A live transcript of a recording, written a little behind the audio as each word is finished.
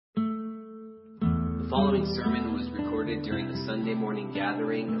following sermon was recorded during the Sunday morning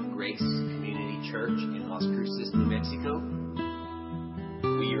gathering of Grace Community Church in Las Cruces, New Mexico.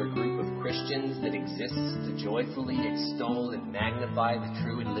 We are a group of Christians that exists to joyfully extol and magnify the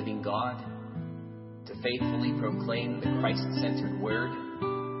true and living God, to faithfully proclaim the Christ-centered word,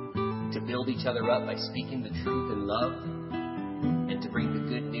 to build each other up by speaking the truth in love, and to bring the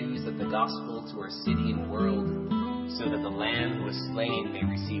good news of the gospel to our city and world, so that the Lamb who was slain may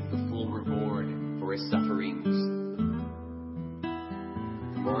receive the full reward for his sufferings.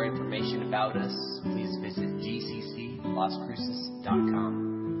 For more information about us, please visit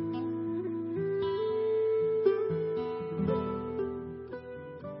gcclascruces.com.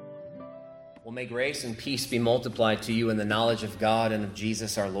 Well, may grace and peace be multiplied to you in the knowledge of God and of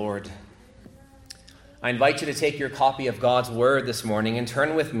Jesus our Lord. I invite you to take your copy of God's Word this morning and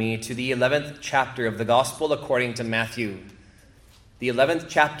turn with me to the 11th chapter of the Gospel according to Matthew. The 11th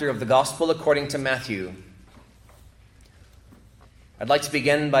chapter of the Gospel according to Matthew. I'd like to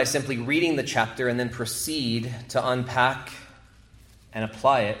begin by simply reading the chapter and then proceed to unpack and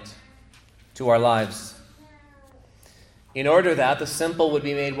apply it to our lives, in order that the simple would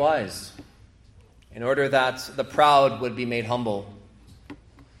be made wise, in order that the proud would be made humble,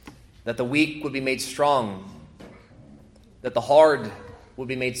 that the weak would be made strong, that the hard would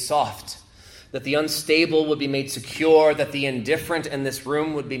be made soft, that the unstable would be made secure, that the indifferent in this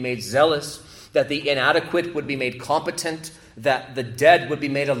room would be made zealous, that the inadequate would be made competent, that the dead would be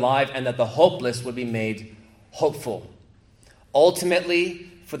made alive, and that the hopeless would be made hopeful.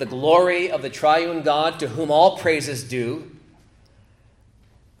 Ultimately, for the glory of the triune God, to whom all praise is due,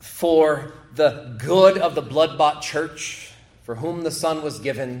 for the good of the blood-bought church, for whom the Son was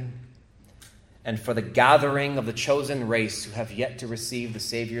given, and for the gathering of the chosen race who have yet to receive the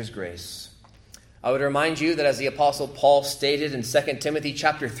Savior's grace. I would remind you that as the Apostle Paul stated in 2 Timothy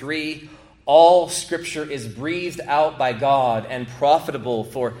chapter 3, all Scripture is breathed out by God and profitable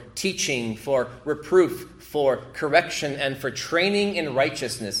for teaching, for reproof, for correction, and for training in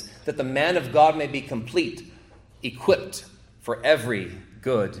righteousness, that the man of God may be complete, equipped for every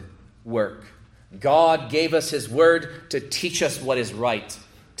good work. God gave us His Word to teach us what is right,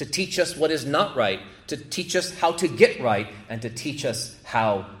 to teach us what is not right, to teach us how to get right, and to teach us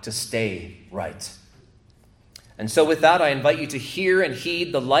how to stay right. And so with that, I invite you to hear and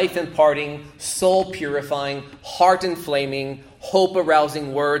heed the life-imparting, soul-purifying, heart-inflaming,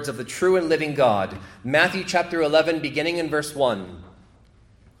 hope-arousing words of the true and living God. Matthew chapter 11, beginning in verse 1.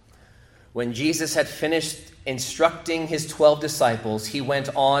 When Jesus had finished instructing his 12 disciples, he went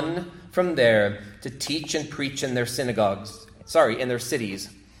on from there to teach and preach in their in their cities.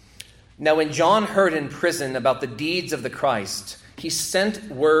 Now when John heard in prison about the deeds of the Christ, he sent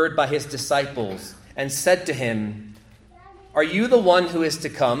word by his disciples and said to him, "Are you the one who is to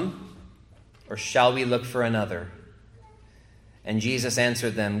come, or shall we look for another?" And Jesus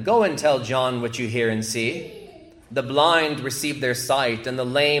answered them, "Go and tell John what you hear and see. The blind receive their sight, and the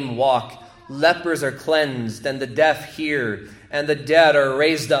lame walk. Lepers are cleansed, and the deaf hear, and the dead are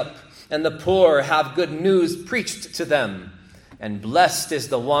raised up, and the poor have good news preached to them. And blessed is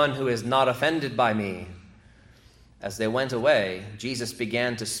the one who is not offended by me." As they went away, Jesus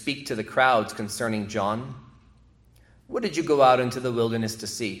began to speak to the crowds concerning John. "What did you go out into the wilderness to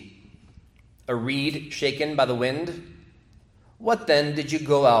see? A reed shaken by the wind? What then did you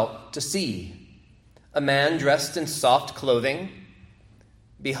go out to see? A man dressed in soft clothing?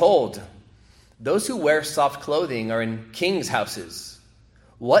 Behold, those who wear soft clothing are in kings' houses.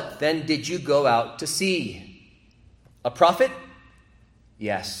 What then did you go out to see? A prophet?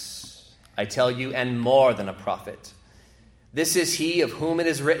 Yes, I tell you, and more than a prophet. This is he of whom it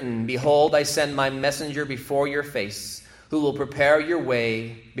is written, 'Behold, I send my messenger before your face, who will prepare your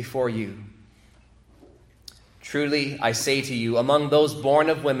way before you.' Truly, I say to you, among those born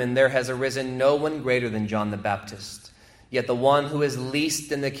of women there has arisen no one greater than John the Baptist. Yet the one who is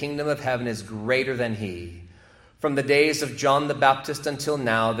least in the kingdom of heaven is greater than he. From the days of John the Baptist until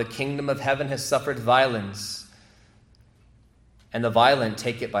now, the kingdom of heaven has suffered violence, and the violent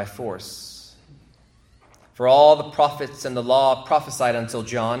take it by force. For all the prophets and the law prophesied until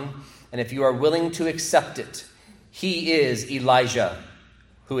John, and if you are willing to accept it, he is Elijah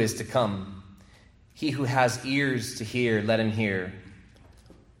who is to come. He who has ears to hear, let him hear.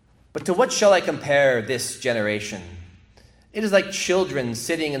 But to what shall I compare this generation? It is like children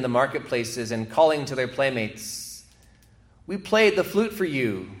sitting in the marketplaces and calling to their playmates, 'We played the flute for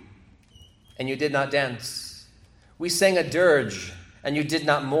you, and you did not dance. We sang a dirge, and you did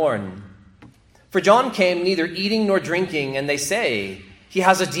not mourn. For John came neither eating nor drinking, and they say, he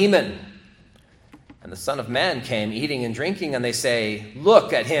has a demon. And the Son of Man came eating and drinking, and they say,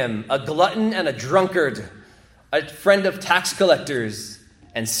 'Look at him, a glutton and a drunkard, a friend of tax collectors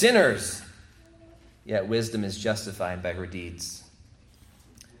and sinners.' Yet wisdom is justified by her deeds."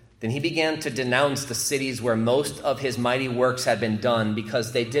 Then he began to denounce the cities where most of his mighty works had been done,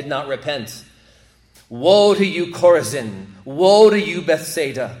 because they did not repent. "Woe to you, Chorazin! Woe to you,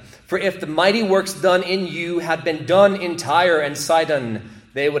 Bethsaida! For if the mighty works done in you had been done in Tyre and Sidon,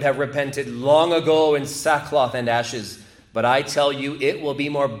 they would have repented long ago in sackcloth and ashes. But I tell you, it will be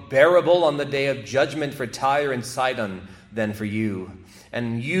more bearable on the day of judgment for Tyre and Sidon than for you.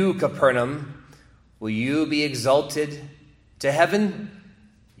 And you, Capernaum, will you be exalted to heaven?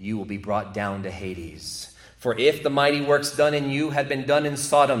 You will be brought down to Hades. For if the mighty works done in you had been done in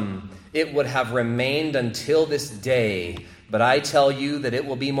Sodom, it would have remained until this day. But I tell you that it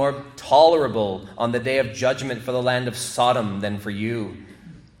will be more tolerable on the day of judgment for the land of Sodom than for you."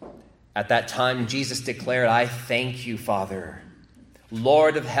 At that time, Jesus declared, "I thank you, Father,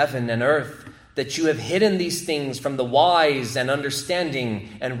 Lord of heaven and earth, that you have hidden these things from the wise and understanding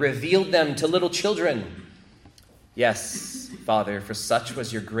and revealed them to little children. Yes, Father, for such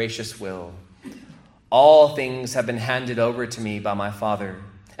was your gracious will. All things have been handed over to me by my Father,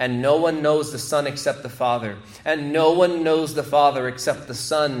 and no one knows the Son except the Father, and no one knows the Father except the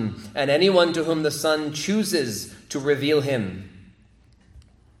Son, and anyone to whom the Son chooses to reveal him.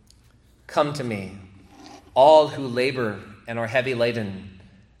 Come to me, all who labor and are heavy laden,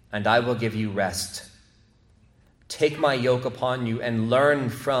 and I will give you rest. Take my yoke upon you and learn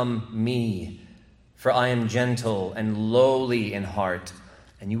from me, for I am gentle and lowly in heart,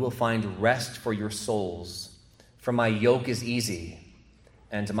 and you will find rest for your souls. For my yoke is easy,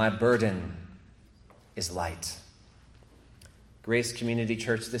 and my burden is light." Grace Community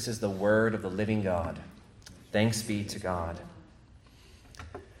Church, this is the word of the living God. Thanks be to God.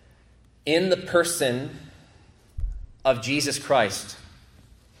 In the person of Jesus Christ,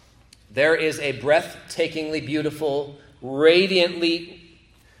 there is a breathtakingly beautiful, radiantly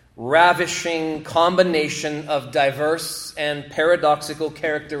ravishing combination of diverse and paradoxical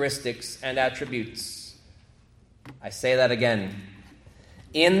characteristics and attributes. I say that again.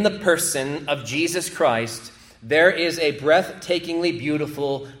 In the person of Jesus Christ, there is a breathtakingly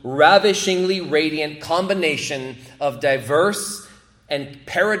beautiful, ravishingly radiant combination of diverse and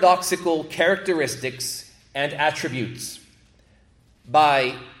paradoxical characteristics and attributes.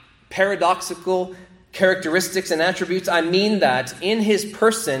 By paradoxical characteristics and attributes, I mean that in his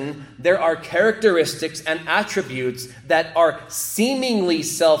person there are characteristics and attributes that are seemingly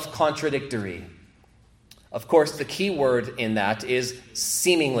self-contradictory. Of course, the key word in that is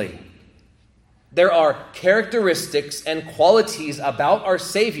seemingly. There are characteristics and qualities about our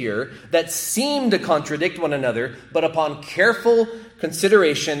Savior that seem to contradict one another, but upon careful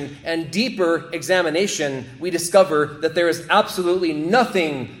consideration and deeper examination, we discover that there is absolutely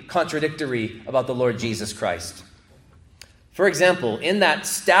nothing contradictory about the Lord Jesus Christ. For example, in that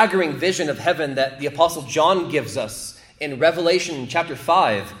staggering vision of heaven that the Apostle John gives us in Revelation chapter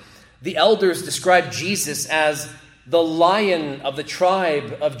 5, the elders describe Jesus as the Lion of the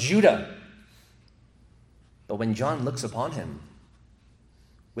tribe of Judah. But when John looks upon him,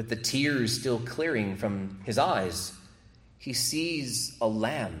 with the tears still clearing from his eyes, he sees a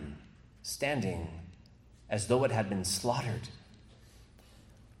lamb standing as though it had been slaughtered.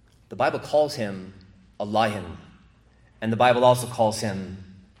 The Bible calls him a lion, and the Bible also calls him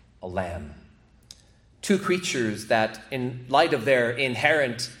a lamb. Two creatures that, in light of their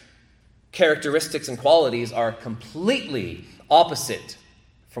inherent characteristics and qualities, are completely opposite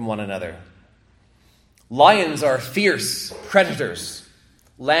from one another. Lions are fierce predators.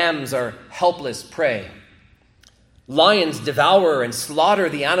 Lambs are helpless prey. Lions devour and slaughter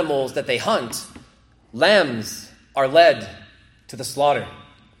the animals that they hunt. Lambs are led to the slaughter.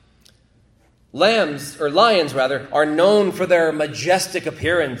 Lions are known for their majestic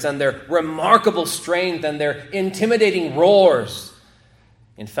appearance and their remarkable strength and their intimidating roars.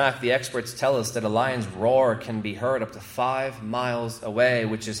 In fact, the experts tell us that a lion's roar can be heard up to 5 miles away,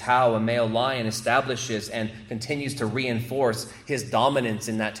 which is how a male lion establishes and continues to reinforce his dominance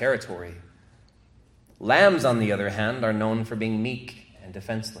in that territory. Lambs, on the other hand, are known for being meek and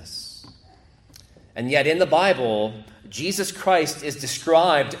defenseless. And yet in the Bible, Jesus Christ is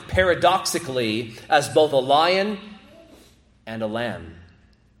described paradoxically as both a lion and a lamb.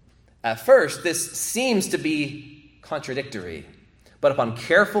 At first, this seems to be contradictory. But upon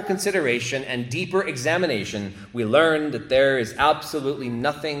careful consideration and deeper examination, we learn that there is absolutely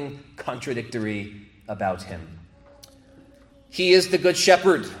nothing contradictory about him. He is the good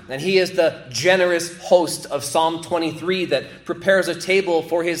shepherd, and he is the generous host of Psalm 23 that prepares a table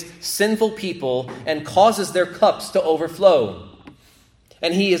for his sinful people and causes their cups to overflow.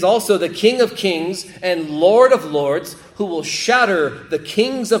 And he is also the King of kings and Lord of lords who will shatter the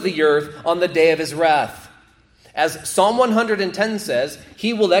kings of the earth on the day of his wrath. As Psalm 110 says,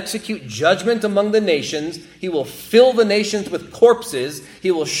 he will execute judgment among the nations. He will fill the nations with corpses.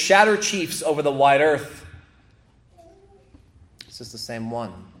 He will shatter chiefs over the wide earth. This is the same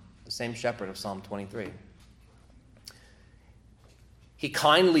one, the same shepherd of Psalm 23. He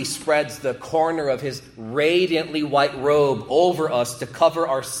kindly spreads the corner of his radiantly white robe over us to cover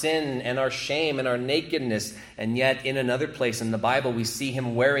our sin and our shame and our nakedness. And yet, in another place in the Bible, we see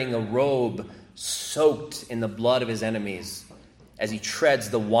him wearing a robe soaked in the blood of his enemies as he treads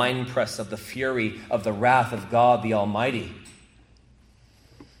the winepress of the fury of the wrath of God the Almighty.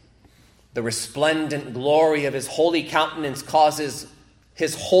 The resplendent glory of his holy countenance causes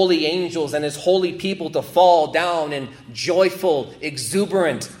his holy angels and his holy people to fall down in joyful,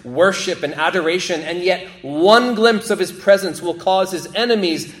 exuberant worship and adoration. And yet one glimpse of his presence will cause his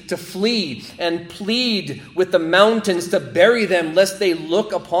enemies to flee and plead with the mountains to bury them lest they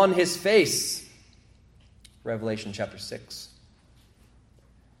look upon his face. Revelation chapter 6.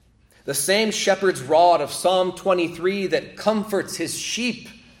 The same shepherd's rod of Psalm 23 that comforts his sheep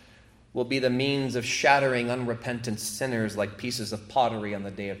will be the means of shattering unrepentant sinners like pieces of pottery on the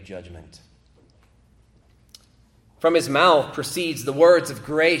day of judgment. From his mouth proceeds the words of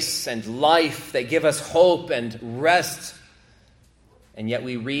grace and life that give us hope and rest. And yet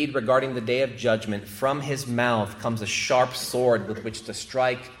we read regarding the day of judgment, from his mouth comes a sharp sword with which to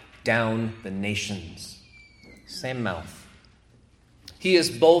strike down the nations. Same mouth. He is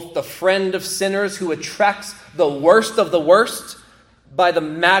both the friend of sinners who attracts the worst of the worst by the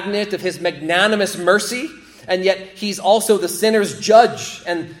magnet of his magnanimous mercy, and yet he's also the sinner's judge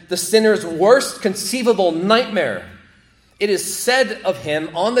and the sinner's worst conceivable nightmare. It is said of him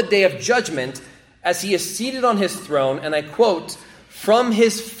on the day of judgment, as he is seated on his throne, and I quote, "From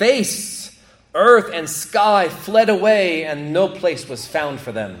his face, earth and sky fled away, and no place was found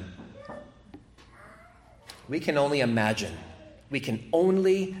for them." We can only imagine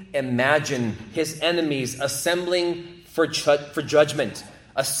his enemies assembling for judgment,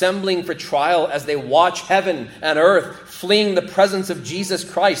 assembling for trial as they watch heaven and earth fleeing the presence of Jesus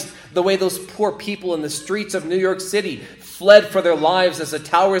Christ, the way those poor people in the streets of New York City fled for their lives as the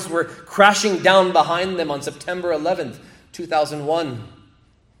towers were crashing down behind them on September 11th, 2001.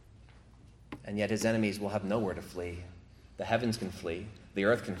 And yet his enemies will have nowhere to flee. The heavens can flee, the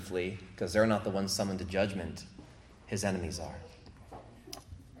earth can flee, because they're not the ones summoned to judgment. His enemies are.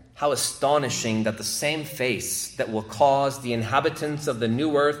 How astonishing that the same face that will cause the inhabitants of the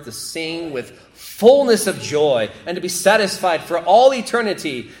new earth to sing with fullness of joy and to be satisfied for all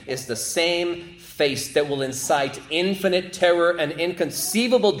eternity is the same face that will incite infinite terror and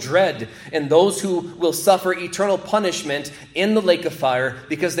inconceivable dread in those who will suffer eternal punishment in the lake of fire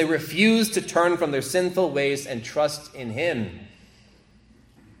because they refuse to turn from their sinful ways and trust in him.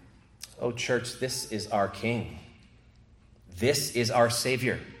 Oh, church, this is our King. This is our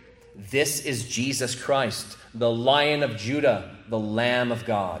Savior. This is Jesus Christ, the Lion of Judah, the Lamb of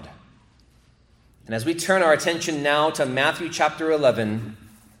God. And as we turn our attention now to Matthew chapter 11,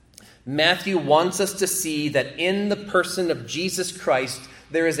 Matthew wants us to see that in the person of Jesus Christ,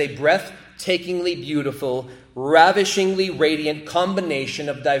 there is a breathtakingly beautiful, ravishingly radiant combination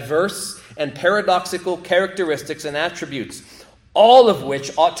of diverse and paradoxical characteristics and attributes, all of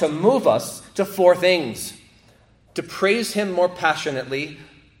which ought to move us to four things: to praise him more passionately,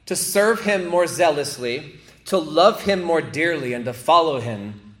 to serve him more zealously, to love him more dearly, and to follow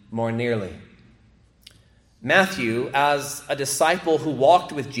him more nearly. Matthew, as a disciple who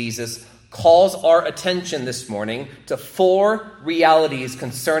walked with Jesus, calls our attention this morning to four realities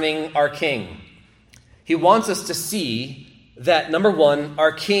concerning our King. He wants us to see that, number one,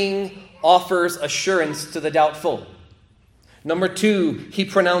 our King offers assurance to the doubtful. Number two, he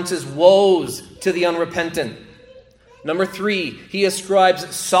pronounces woes to the unrepentant. Number three, he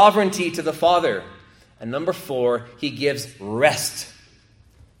ascribes sovereignty to the Father. And number four, he gives rest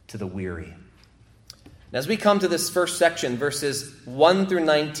to the weary. And as we come to this first section, verses 1 through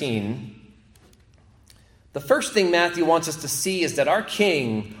 19, the first thing Matthew wants us to see is that our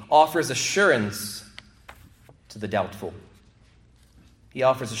King offers assurance to the doubtful. He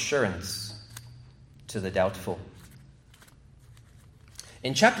offers assurance to the doubtful.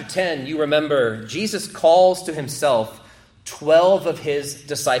 In chapter 10, you remember, Jesus calls to himself 12 of his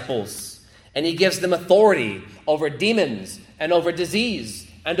disciples, and he gives them authority over demons and over disease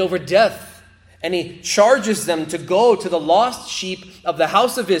and over death. And he charges them to go to the lost sheep of the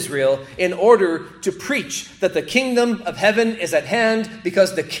house of Israel in order to preach that the kingdom of heaven is at hand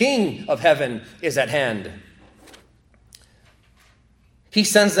because the King of heaven is at hand. He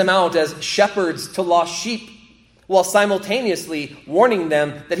sends them out as shepherds to lost sheep, while simultaneously warning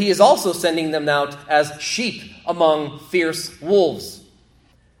them that he is also sending them out as sheep among fierce wolves.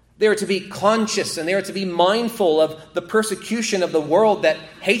 They are to be conscious and they are to be mindful of the persecution of the world that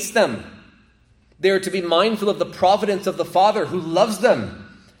hates them. They are to be mindful of the providence of the Father who loves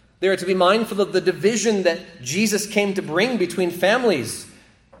them. They are to be mindful of the division that Jesus came to bring between families.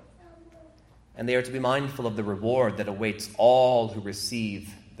 And they are to be mindful of the reward that awaits all who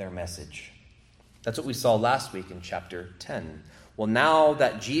receive their message. That's what we saw last week in chapter 10. Well, now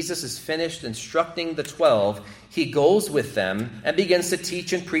that Jesus is finished instructing the 12, he goes with them and begins to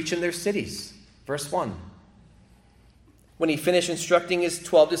teach and preach in their cities. Verse 1. When he finished instructing his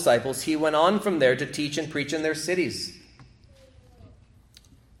 12 disciples, he went on from there to teach and preach in their cities.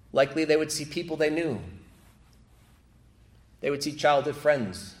 Likely they would see people they knew. They would see childhood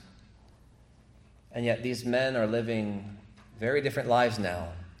friends. And yet these men are living very different lives now.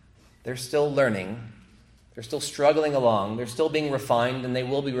 They're still learning. They're still struggling along. They're still being refined, and they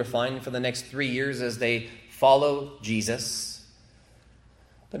will be refined for the next 3 years as they follow Jesus.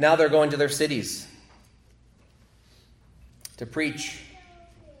 But now they're going to their cities to preach.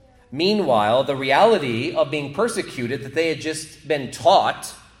 Meanwhile, the reality of being persecuted that they had just been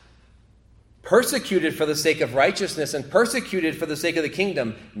taught, persecuted for the sake of righteousness and persecuted for the sake of the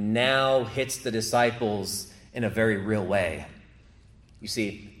kingdom, now hits the disciples in a very real way. You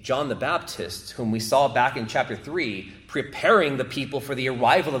see, John the Baptist, whom we saw back in chapter 3, preparing the people for the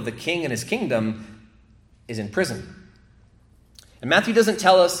arrival of the king and his kingdom, is in prison. And Matthew doesn't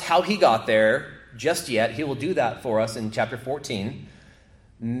tell us how he got there just yet. He will do that for us in chapter 14.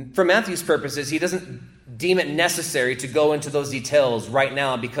 For Matthew's purposes, he doesn't deem it necessary to go into those details right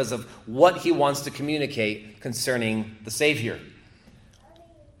now because of what he wants to communicate concerning the Savior.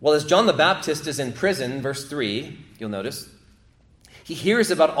 Well, as John the Baptist is in prison, verse 3, you'll notice, he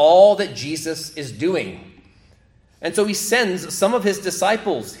hears about all that Jesus is doing. And so he sends some of his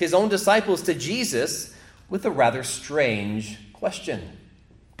disciples, his own disciples, to Jesus with a rather strange question.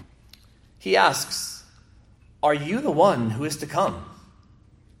 He asks, "Are you the one who is to come?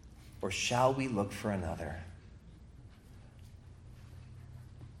 Or shall we look for another?"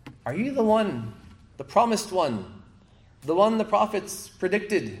 Are you the one, the promised one, the one the prophets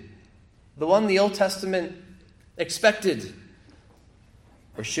predicted, the one the Old Testament expected?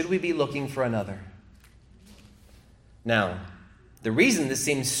 Or should we be looking for another? Now, the reason this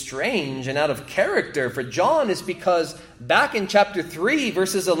seems strange and out of character for John is because back in chapter 3,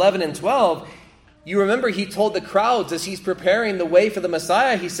 verses 11 and 12, you remember he told the crowds as he's preparing the way for the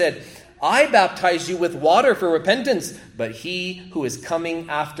Messiah, he said, "I baptize you with water for repentance, but he who is coming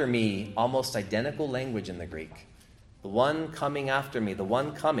after me," almost identical language in the Greek, "the one coming after me, the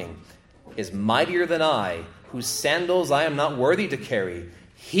one coming, is mightier than I, whose sandals I am not worthy to carry.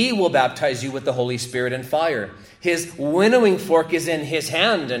 He will baptize you with the Holy Spirit and fire. His winnowing fork is in his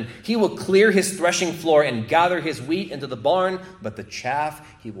hand, and he will clear his threshing floor and gather his wheat into the barn, but the chaff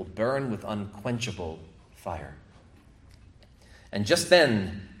he will burn with unquenchable fire." And just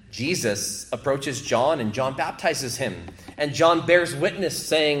then, Jesus approaches John, and John baptizes him. And John bears witness,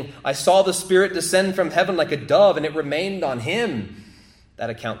 saying, "I saw the Spirit descend from heaven like a dove, and it remained on him." That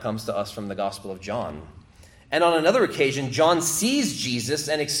account comes to us from the Gospel of John. And on another occasion, John sees Jesus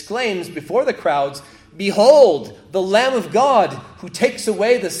and exclaims before the crowds, "Behold, the Lamb of God who takes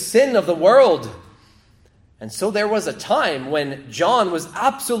away the sin of the world." And so there was a time when John was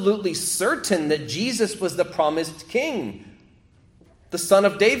absolutely certain that Jesus was the promised king, the son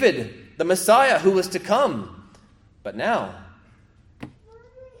of David, the Messiah who was to come. But now,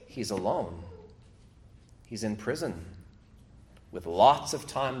 he's alone. He's in prison, with lots of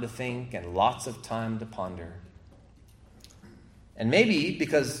time to think and lots of time to ponder. And maybe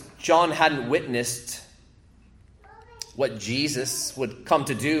because John hadn't witnessed what Jesus would come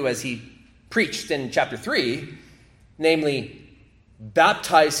to do as he preached in chapter 3, namely,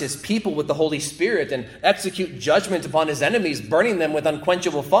 baptize his people with the Holy Spirit and execute judgment upon his enemies, burning them with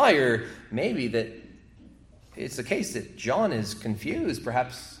unquenchable fire, maybe that it's the case that John is confused,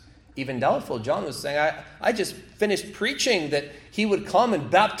 perhaps even doubtful. John was saying, I just finished preaching that he would come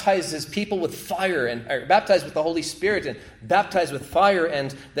and baptize his people with fire, and baptize with the Holy Spirit and baptize with fire,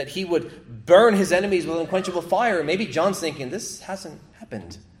 and that he would burn his enemies with unquenchable fire. Maybe John's thinking, this hasn't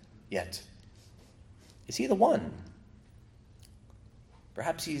happened yet. Is he the one?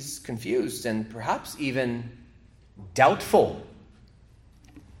 Perhaps he's confused and perhaps even doubtful.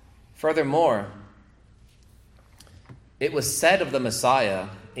 Furthermore, it was said of the Messiah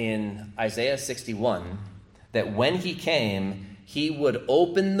in Isaiah 61 that when he came, he would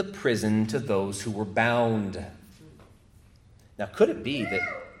open the prison to those who were bound. Now, could it be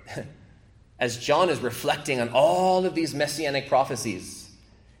that as John is reflecting on all of these messianic prophecies,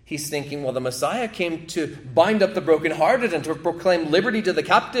 he's thinking, well, the Messiah came to bind up the brokenhearted and to proclaim liberty to the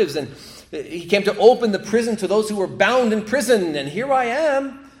captives, and he came to open the prison to those who were bound in prison, and here I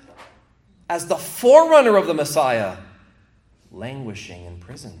am as the forerunner of the Messiah, languishing in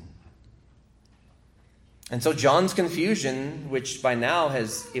prison. And so John's confusion, which by now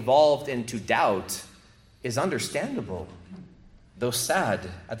has evolved into doubt, is understandable, though sad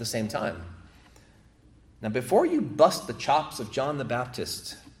at the same time. Now, before you bust the chops of John the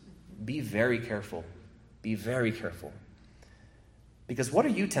Baptist, be very careful. Be very careful. Because what are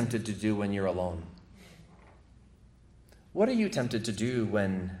you tempted to do when you're alone? What are you tempted to do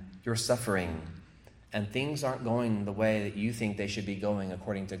when you're suffering and things aren't going the way that you think they should be going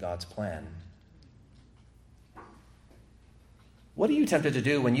according to God's plan? What are you tempted to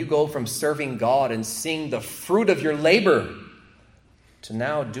do when you go from serving God and seeing the fruit of your labor to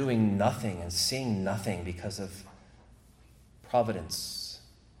now doing nothing and seeing nothing because of providence?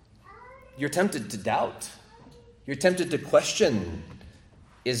 You're tempted to doubt. You're tempted to question,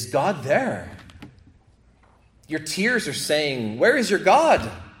 is God there? Your tears are saying, where is your God?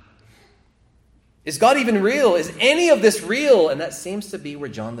 Is God even real? Is any of this real? And that seems to be where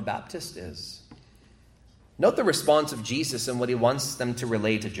John the Baptist is. Note the response of Jesus and what he wants them to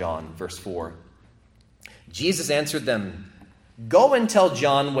relay to John, verse 4. Jesus answered them, "Go and tell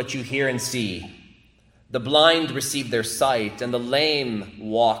John what you hear and see. The blind receive their sight, and the lame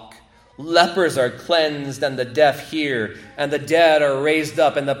walk. Lepers are cleansed, and the deaf hear, and the dead are raised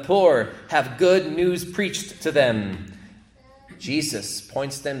up, and the poor have good news preached to them." Jesus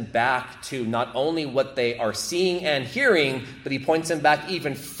points them back to not only what they are seeing and hearing, but he points them back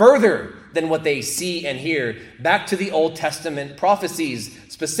even further than what they see and hear, back to the Old Testament prophecies,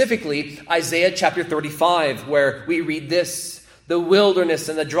 specifically Isaiah chapter 35, where we read this: "The wilderness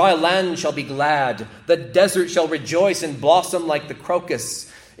and the dry land shall be glad. The desert shall rejoice and blossom like the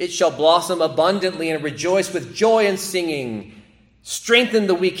crocus. It shall blossom abundantly and rejoice with joy and singing. Strengthen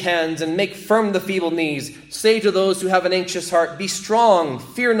the weak hands and make firm the feeble knees. Say to those who have an anxious heart, be strong,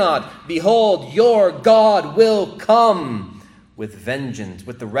 fear not. Behold, your God will come with vengeance,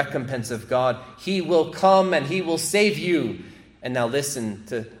 with the recompense of God. He will come and he will save you." And now listen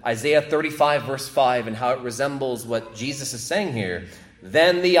to Isaiah 35 verse 5 and how it resembles what Jesus is saying here.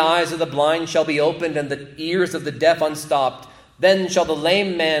 "Then the eyes of the blind shall be opened and the ears of the deaf unstopped. Then shall the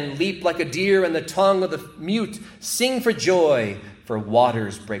lame man leap like a deer, and the tongue of the mute sing for joy. For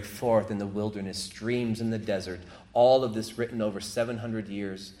waters break forth in the wilderness, streams in the desert." All of this written over 700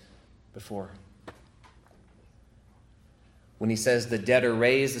 years before. When he says the dead are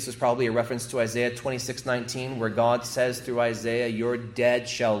raised, this is probably a reference to Isaiah 26:19, where God says through Isaiah, "Your dead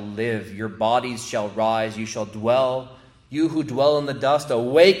shall live, your bodies shall rise, you shall dwell, you who dwell in the dust,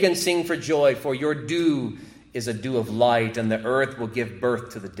 awake and sing for joy, for your dew is a dew of light, and the earth will give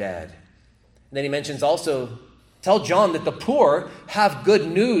birth to the dead." And then he mentions also, tell John that the poor have good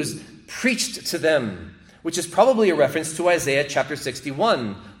news preached to them, which is probably a reference to Isaiah chapter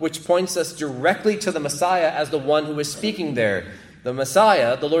 61, which points us directly to the Messiah as the one who is speaking there. The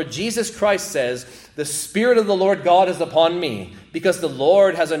Messiah, the Lord Jesus Christ, says, "The Spirit of the Lord God is upon me, because the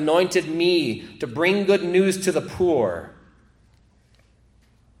Lord has anointed me to bring good news to the poor."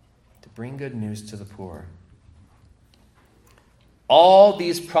 To bring good news to the poor. All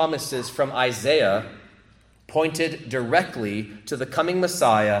these promises from Isaiah pointed directly to the coming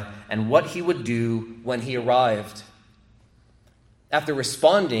Messiah and what he would do when he arrived. After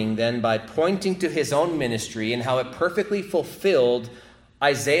responding then by pointing to his own ministry and how it perfectly fulfilled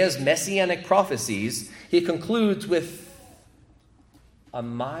Isaiah's messianic prophecies, he concludes with a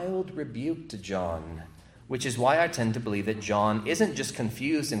mild rebuke to John, which is why I tend to believe that John isn't just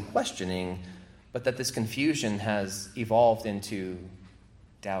confused and questioning, but that this confusion has evolved into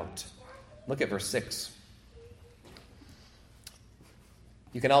doubt. Look at verse 6.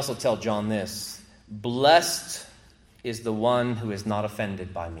 You can also tell John this: "Blessed is the one who is not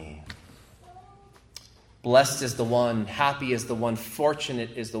offended by me." Blessed is the one, happy is the one, fortunate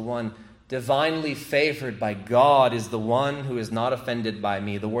is the one, divinely favored by God is the one who is not offended by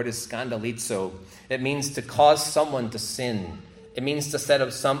me. The word is scandalizo. It means to cause someone to sin. It means to set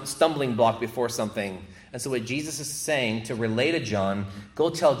up some stumbling block before something. And so what Jesus is saying to relay to John, go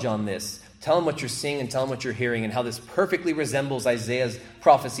tell John this. Tell him what you're seeing and tell him what you're hearing and how this perfectly resembles Isaiah's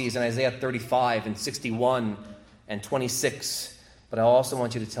prophecies in Isaiah 35 and 61 and 26. But I also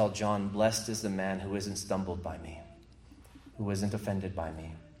want you to tell John, blessed is the man who isn't stumbled by me, who isn't offended by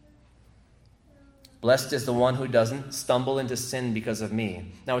me. Blessed is the one who doesn't stumble into sin because of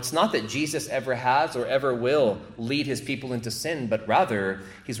me. Now, it's not that Jesus ever has or ever will lead his people into sin, but rather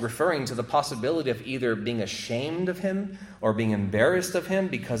he's referring to the possibility of either being ashamed of him or being embarrassed of him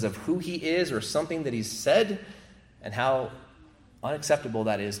because of who he is or something that he's said, and how unacceptable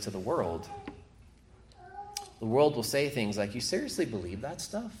that is to the world. The world will say things like, you seriously believe that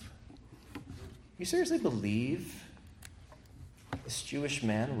stuff? You seriously believe this Jewish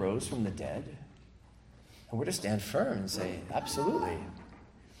man rose from the dead? And we're to stand firm and say, absolutely.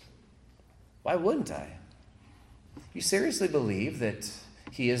 Why wouldn't I? You seriously believe that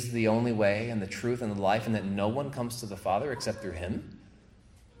he is the only way and the truth and the life, and that no one comes to the Father except through him?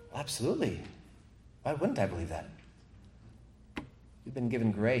 Absolutely. Why wouldn't I believe that? We've been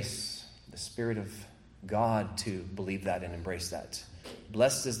given grace, the Spirit of God, to believe that and embrace that.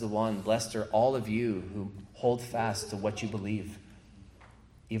 Blessed is the one, blessed are all of you who hold fast to what you believe,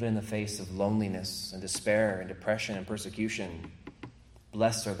 even in the face of loneliness and despair and depression and persecution.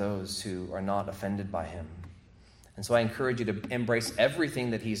 Blessed are those who are not offended by him. And so I encourage you to embrace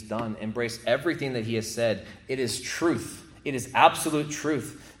everything that he's done, embrace everything that he has said. It is truth. It is absolute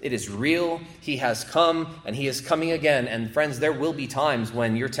truth. It is real. He has come and he is coming again. And friends, there will be times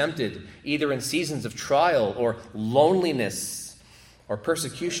when you're tempted, either in seasons of trial or loneliness or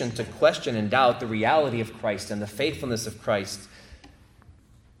persecution, to question and doubt the reality of Christ and the faithfulness of Christ.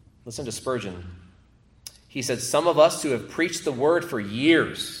 Listen to Spurgeon. He said, some of us who have preached the word for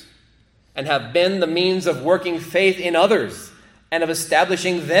years and have been the means of working faith in others and of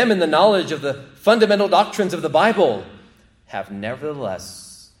establishing them in the knowledge of the fundamental doctrines of the Bible have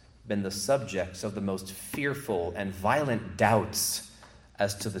nevertheless been the subjects of the most fearful and violent doubts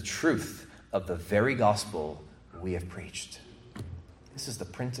as to the truth of the very gospel we have preached. This is the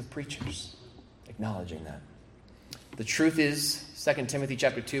Prince of Preachers, acknowledging that. The truth is, 2 Timothy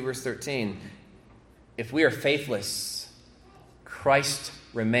chapter 2, verse 13, if we are faithless, Christ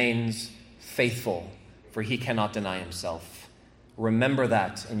remains faithful, for he cannot deny himself. Remember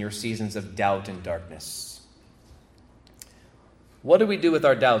that in your seasons of doubt and darkness. What do we do with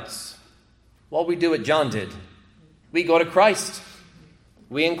our doubts? Well, we do what John did. We go to Christ.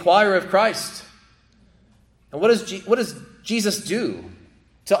 We inquire of Christ. And what does Jesus do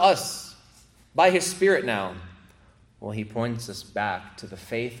to us by his Spirit now? Well, he points us back to the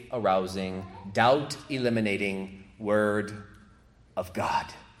faith-arousing, doubt-eliminating Word of God.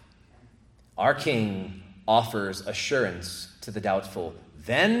 Our King offers assurance to the doubtful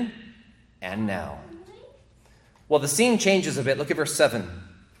then and now. Well, the scene changes a bit. Look at verse 7.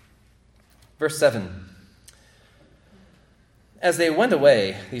 Verse 7. As they went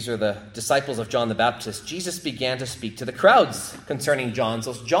away, these are the disciples of John the Baptist, Jesus began to speak to the crowds concerning John.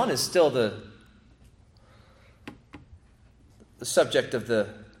 So John is still the subject of the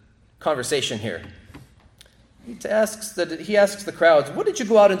conversation here. He asks the crowds, what did you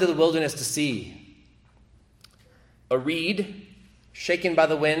go out into the wilderness to see? A reed shaken by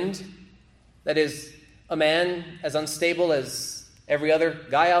the wind? That is, a man as unstable as every other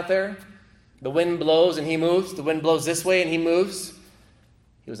guy out there? The wind blows and he moves. The wind blows this way and he moves.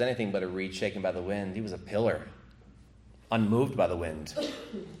 He was anything but a reed shaken by the wind. He was a pillar, unmoved by the wind,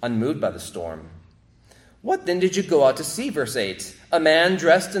 unmoved by the storm. What then did you go out to see? Verse 8. A man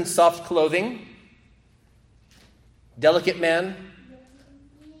dressed in soft clothing? Delicate man?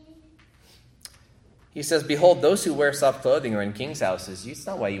 He says, behold, those who wear soft clothing are in king's houses. It's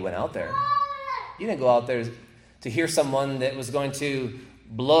not why you went out there. You didn't go out there to hear someone that was going to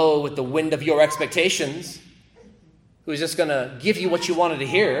blow with the wind of your expectations, who was just going to give you what you wanted to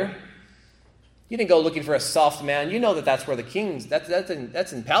hear. You didn't go looking for a soft man. You know that's where the kings, that's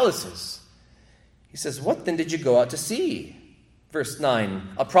in palaces. He says, what then did you go out to see? Verse 9,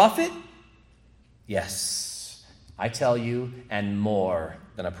 a prophet? Yes, I tell you, and more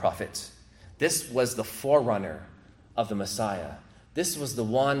than a prophet. This was the forerunner of the Messiah. This was the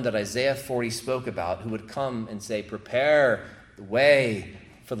one that Isaiah 40 spoke about, who would come and say, prepare the way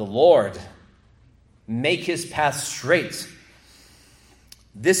for the Lord. Make his path straight.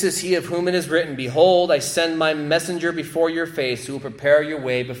 This is he of whom it is written, behold, I send my messenger before your face, who will prepare your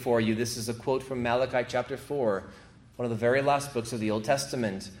way before you. This is a quote from Malachi chapter 4, one of the very last books of the Old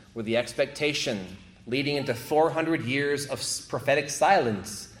Testament, where the expectation leading into 400 years of prophetic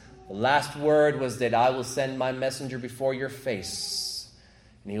silence, the last word was that I will send my messenger before your face,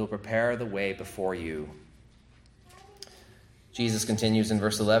 and he will prepare the way before you. Jesus continues in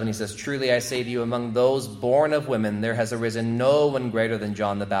verse 11. He says, truly I say to you, among those born of women, there has arisen no one greater than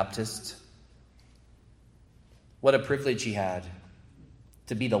John the Baptist. What a privilege he had.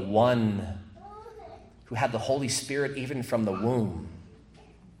 to be the one who had the Holy Spirit even from the womb.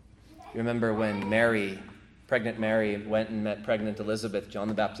 You remember when pregnant Mary, went and met pregnant Elizabeth, John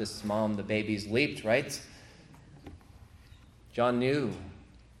the Baptist's mom, the babies leaped, right? John knew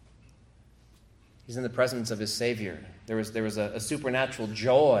he's in the presence of his Savior. There was a supernatural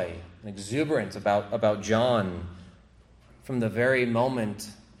joy, an exuberance about John from the very moment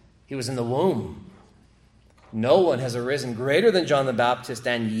he was in the womb. No one has arisen greater than John the Baptist,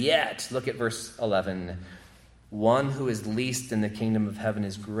 and yet, look at verse 11, one who is least in the kingdom of heaven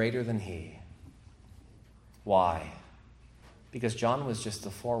is greater than he. Why? Because John was just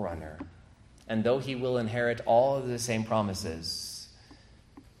the forerunner. And though he will inherit all of the same promises,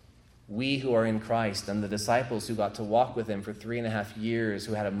 we who are in Christ and the disciples who got to walk with him for 3.5 years,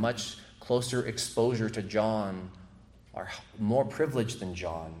 who had a much closer exposure to John, are more privileged than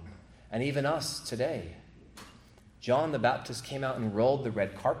John. And even us today. John the Baptist came out and rolled the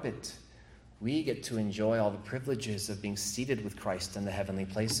red carpet. We get to enjoy all the privileges of being seated with Christ in the heavenly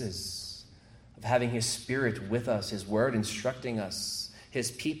places, of having his Spirit with us, his word instructing us,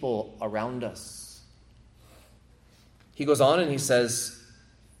 his people around us. He goes on and he says,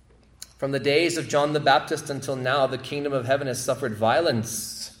 from the days of John the Baptist until now, the kingdom of heaven has suffered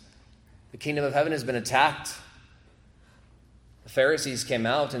violence. The kingdom of heaven has been attacked. The Pharisees came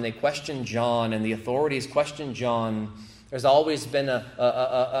out and they questioned John, and the authorities questioned John. There's always been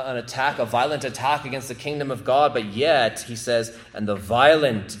an attack, a violent attack against the kingdom of God, but yet, he says, and the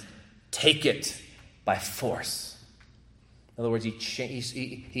violent take it by force. In other words,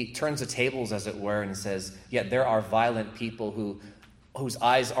 he turns the tables, as it were, and says, yet there are violent people whose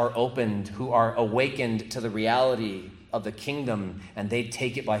eyes are opened, who are awakened to the reality of the kingdom, and they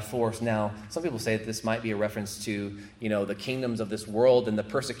take it by force. Now, some people say that this might be a reference to, the kingdoms of this world and the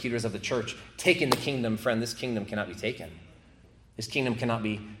persecutors of the church taking the kingdom. Friend, this kingdom cannot be taken. This kingdom cannot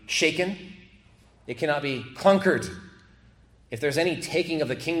be shaken. It cannot be conquered. If there's any taking of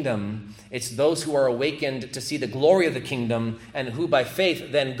the kingdom, it's those who are awakened to see the glory of the kingdom and who by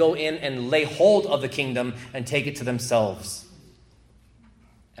faith then go in and lay hold of the kingdom and take it to themselves.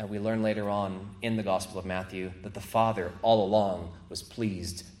 And we learn later on in the Gospel of Matthew that the Father all along was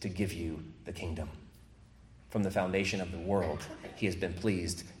pleased to give you the kingdom. From the foundation of the world, he has been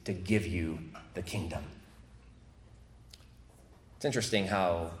pleased to give you the kingdom. It's interesting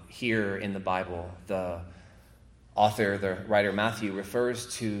how here in the Bible, the author, the writer Matthew,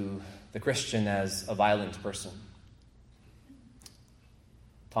 refers to the Christian as a violent person.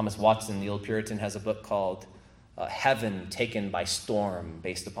 Thomas Watson, the old Puritan, has a book called Heaven Taken by Storm,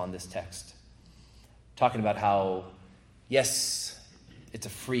 based upon this text. Talking about how, yes, it's a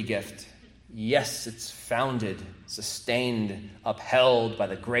free gift. Yes, it's founded, sustained, upheld by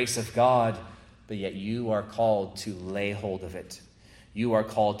the grace of God, but yet you are called to lay hold of it. You are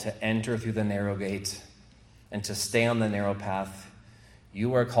called to enter through the narrow gate and to stay on the narrow path.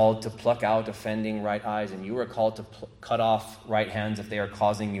 You are called to pluck out offending right eyes, and you are called to cut off right hands if they are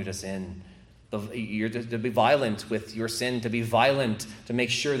causing you to sin. You're to be violent with your sin, to be violent, to make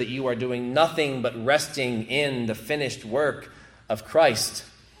sure that you are doing nothing but resting in the finished work of Christ.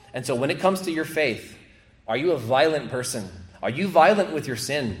 And so when it comes to your faith, are you a violent person? Are you violent with your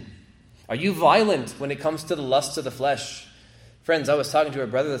sin? Are you violent when it comes to the lusts of the flesh? Friends, I was talking to a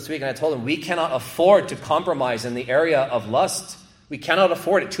brother this week and I told him we cannot afford to compromise in the area of lust. We cannot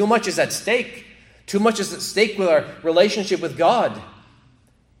afford it. Too much is at stake. Too much is at stake with our relationship with God.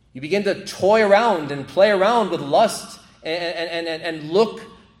 You begin to toy around and play around with lust and look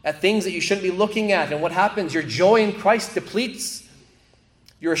at things that you shouldn't be looking at. And what happens? Your joy in Christ depletes.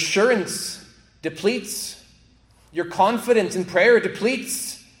 Your assurance depletes. Your confidence in prayer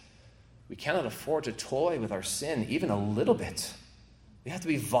depletes. We cannot afford to toy with our sin even a little bit. We have to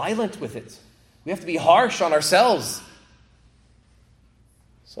be violent with it. We have to be harsh on ourselves.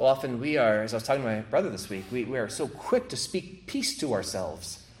 So often we are, as I was talking to my brother this week, we are so quick to speak peace to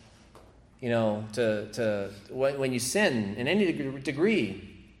ourselves. When you sin in any degree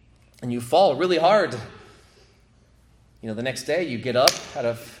and you fall really hard, the next day you get up out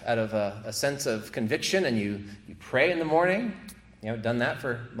of a sense of conviction and you pray in the morning. You haven't done that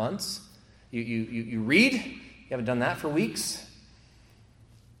for months. You read. You haven't done that for weeks.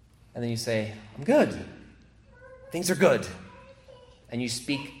 And then you say, I'm good. Things are good. And you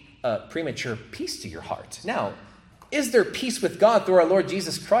speak premature peace to your heart. Now, is there peace with God through our Lord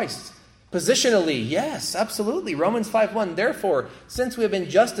Jesus Christ? Positionally, yes, absolutely. Romans 5:1, therefore, since we have been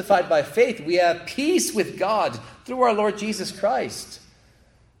justified by faith, we have peace with God through our Lord Jesus Christ.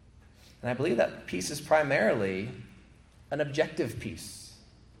 And I believe that peace is primarily an objective peace.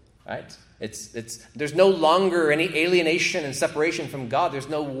 right? There's no longer any alienation and separation from God. There's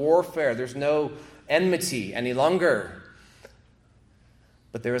no warfare. There's no enmity any longer.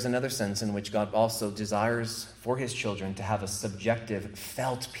 But there is another sense in which God also desires for his children to have a subjective,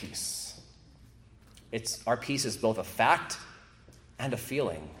 felt peace. Our peace is both a fact and a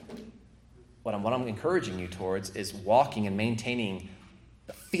feeling. What I'm encouraging you towards is walking and maintaining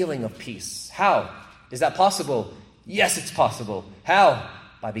the feeling of peace. How? Is that possible? Yes, it's possible. How?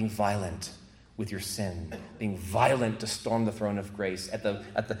 By being violent with your sin, being violent to storm the throne of grace. At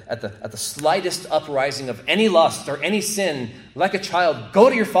the slightest uprising of any lust or any sin, like a child, go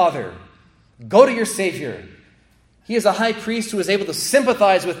to your Father. Go to your Savior. He is a high priest who is able to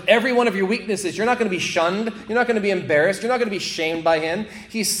sympathize with every one of your weaknesses. You're not going to be shunned. You're not going to be embarrassed. You're not going to be shamed by him.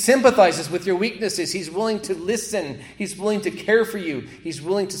 He sympathizes with your weaknesses. He's willing to listen. He's willing to care for you. He's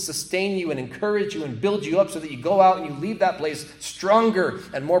willing to sustain you and encourage you and build you up so that you go out and you leave that place stronger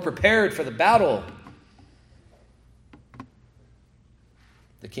and more prepared for the battle.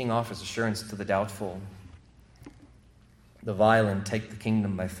 The king offers assurance to the doubtful. The violent take the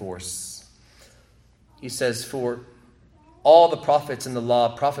kingdom by force. He says, for all the prophets in the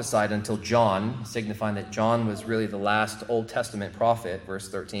law prophesied until John, signifying that John was really the last Old Testament prophet. Verse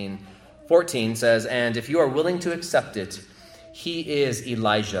 14 says, and if you are willing to accept it, he is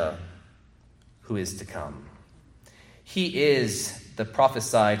Elijah who is to come. He is the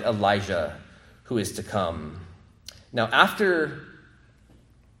prophesied Elijah who is to come. Now, after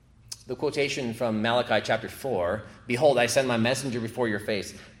the quotation from Malachi chapter 4, behold, I send my messenger before your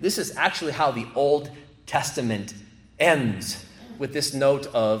face. This is actually how the Old Testament ends, with this note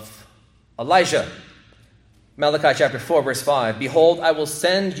of Elijah. Malachi chapter 4, verse 5. Behold, I will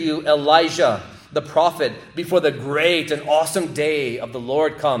send you Elijah, the prophet, before the great and awesome day of the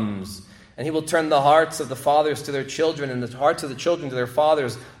Lord comes. And he will turn the hearts of the fathers to their children, and the hearts of the children to their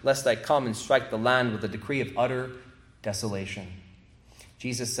fathers, lest I come and strike the land with a decree of utter desolation.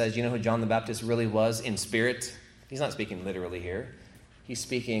 Jesus says, you know who John the Baptist really was in spirit? He's not speaking literally here. He's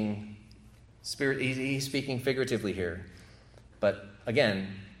speaking figuratively here. But again,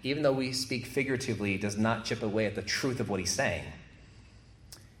 even though we speak figuratively, it does not chip away at the truth of what he's saying.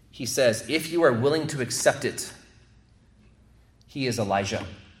 He says, if you are willing to accept it, he is Elijah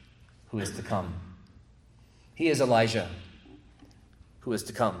who is to come. He is Elijah who is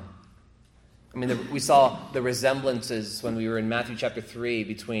to come. I mean, we saw the resemblances when we were in Matthew chapter 3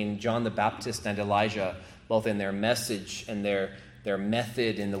 between John the Baptist and Elijah, both in their message and their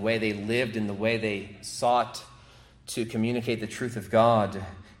method, in the way they lived, in the way they sought to communicate the truth of God.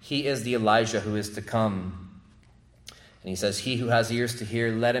 He is the Elijah who is to come. And he says, he who has ears to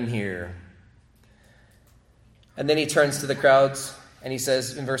hear, let him hear. And then he turns to the crowds and he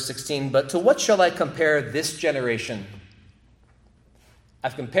says in verse 16, but to what shall I compare this generation?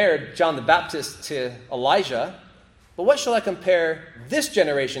 I've compared John the Baptist to Elijah, but what shall I compare this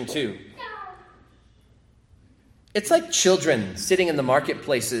generation to? It's like children sitting in the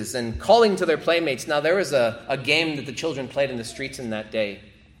marketplaces and calling to their playmates. Now, there was a game that the children played in the streets in that day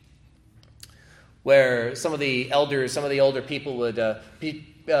where some of the older people would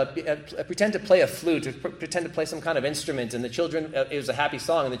pretend to play a flute, or pretend to play some kind of instrument, and the children, it was a happy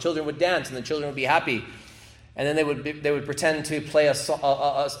song, and the children would dance, and the children would be happy. And then they would pretend to play a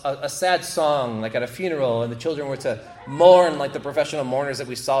sad song, like at a funeral, and the children were to mourn like the professional mourners that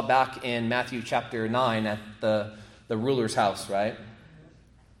we saw back in Matthew chapter 9 at the ruler's house, right?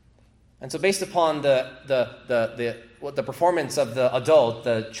 And so based upon the performance of the adult,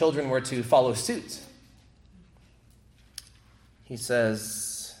 the children were to follow suit. He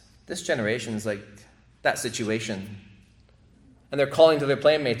says, this generation is like that situation. And they're calling to their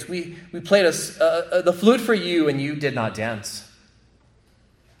playmates, we played the flute for you, and you did not dance.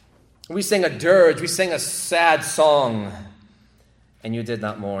 We sang a dirge, we sang a sad song, and you did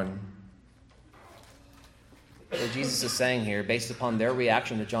not mourn. What Jesus is saying here, based upon their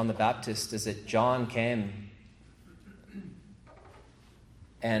reaction to John the Baptist, is that John came,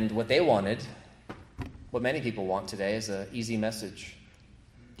 and what they wanted, what many people want today, is an easy message,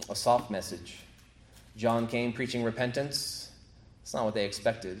 a soft message. John came preaching repentance. It's not what they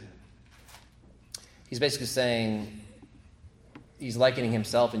expected. He's basically saying, he's likening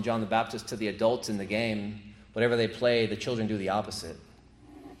himself and John the Baptist to the adults in the game. Whatever they play, the children do the opposite.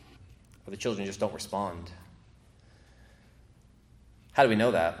 Or the children just don't respond. How do we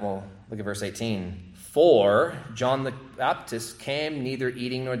know that? Well, look at verse 18. For John the Baptist came neither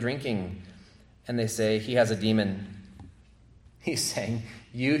eating nor drinking. And they say, he has a demon. He's saying,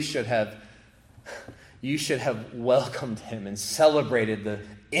 you should have welcomed him and celebrated the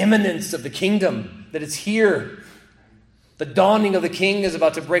imminence of the kingdom, that it's here. The dawning of the King is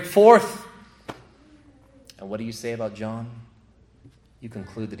about to break forth. And what do you say about John? You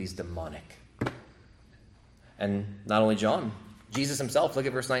conclude that he's demonic. And not only John, Jesus himself. Look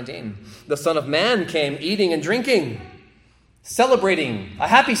at verse 19. The Son of Man came eating and drinking, celebrating a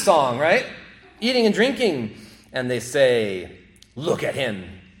happy song, right? Eating and drinking. And they say, look at him,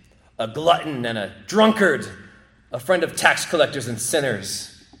 a glutton and a drunkard, a friend of tax collectors and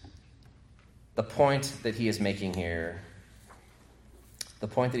sinners. The point that he's making here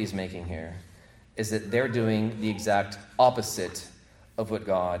is that they're doing the exact opposite of what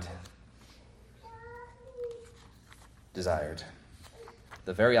God desired.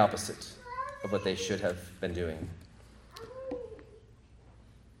 The very opposite of what they should have been doing.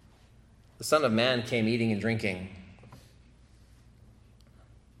 The Son of Man came eating and drinking.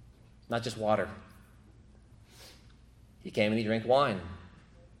 Not just water. He came and he drank wine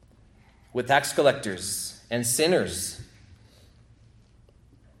with tax collectors and sinners.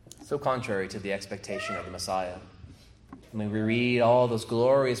 So contrary to the expectation of the Messiah. I mean, we read all those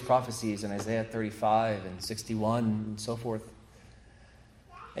glorious prophecies in Isaiah 35 and 61 and so forth.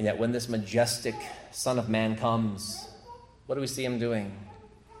 And yet when this majestic Son of Man comes, what do we see him doing?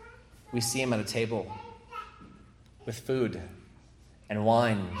 We see him at a table with food and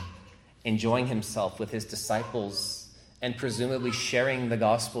wine, enjoying himself with his disciples and presumably sharing the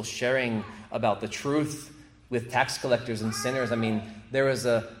gospel, sharing about the truth with tax collectors and sinners. I mean, there was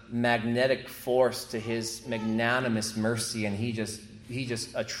a magnetic force to his magnanimous mercy, and he just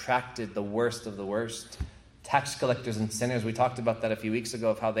attracted the worst of the worst. Tax collectors and sinners, we talked about that a few weeks ago,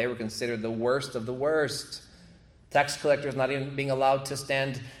 of how they were considered the worst of the worst. Tax collectors not even being allowed to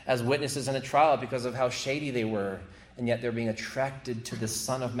stand as witnesses in a trial because of how shady they were, and yet they're being attracted to the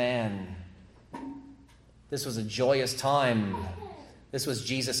Son of Man. This was a joyous time. This was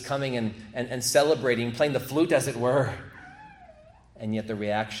Jesus coming and celebrating, playing the flute, as it were. And yet the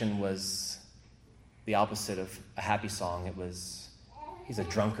reaction was the opposite of a happy song. It was, he's a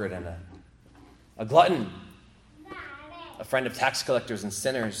drunkard and a glutton, a friend of tax collectors and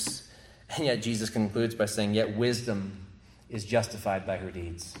sinners. And yet Jesus concludes by saying, yet wisdom is justified by her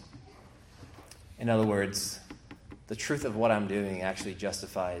deeds. In other words, the truth of what I'm doing actually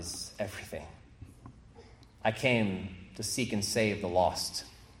justifies everything. I came to seek and save the lost.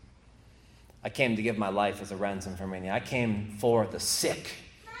 I came to give my life as a ransom for many. I came for the sick.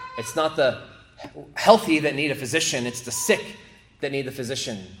 It's not the healthy that need a physician. It's the sick that need the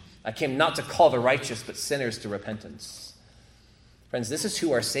physician. I came not to call the righteous, but sinners to repentance. Friends, this is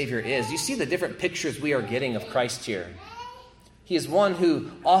who our Savior is. You see the different pictures we are getting of Christ here. He is one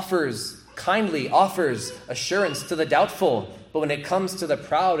who kindly offers assurance to the doubtful, but when it comes to the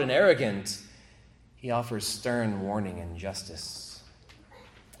proud and arrogant, he offers stern warning and justice.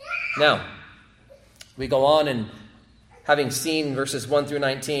 Now, we go on, and having seen verses 1 through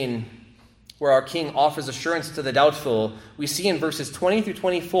 19, where our King offers assurance to the doubtful, we see in verses 20 through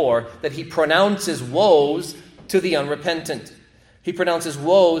 24 that he pronounces woes to the unrepentant. He pronounces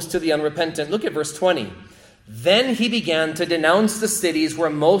woes to the unrepentant. Look at verse 20. Then he began to denounce the cities where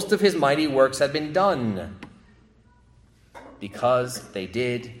most of his mighty works had been done, because they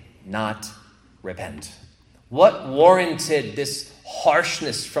did not repent. What warranted this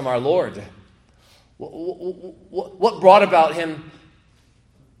harshness from our Lord? What brought about him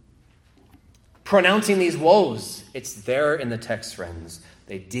pronouncing these woes? It's there in the text, friends.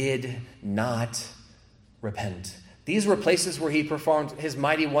 They did not repent. These were places where he performed his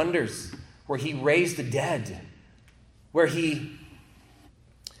mighty wonders, where he raised the dead, where he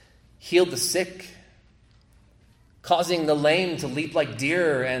healed the sick, causing the lame to leap like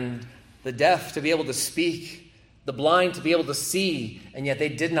deer and the deaf to be able to speak, the blind to be able to see, and yet they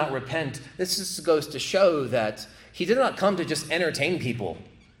did not repent. This just goes to show that he did not come to just entertain people.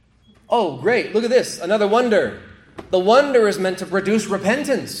 Oh, great, look at this, another wonder. The wonder is meant to produce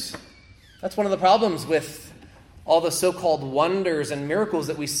repentance. That's one of the problems with all the so-called wonders and miracles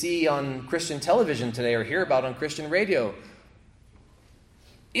that we see on Christian television today or hear about on Christian radio.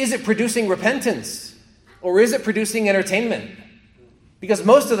 Is it producing repentance, or is it producing entertainment? Because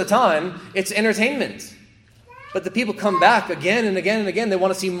most of the time, it's entertainment. But the people come back again and again and again. They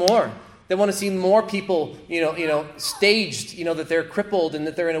want to see more. They want to see more people, staged, that they're crippled and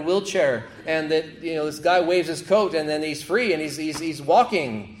that they're in a wheelchair, and that, this guy waves his coat and then he's free and he's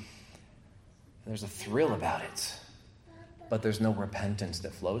walking. And there's a thrill about it, but there's no repentance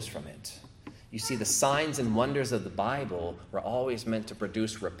that flows from it. You see, the signs and wonders of the Bible were always meant to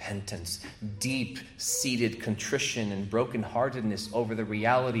produce repentance, deep-seated contrition and brokenheartedness over the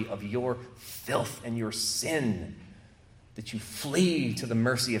reality of your filth and your sin, that you flee to the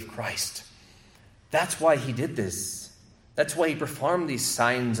mercy of Christ. That's why he did this. That's why he performed these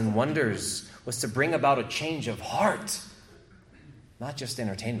signs and wonders, was to bring about a change of heart, not just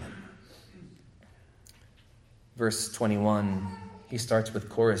entertainment. Verse 21, he starts with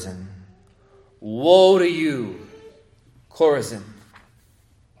Chorazin. Woe to you, Chorazin.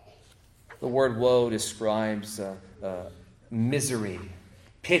 The word woe describes misery,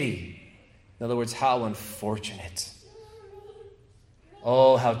 pity. In other words, how unfortunate.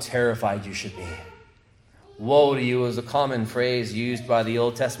 Oh, how terrified you should be. Woe to you is a common phrase used by the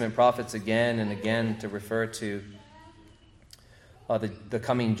Old Testament prophets again and again to refer to the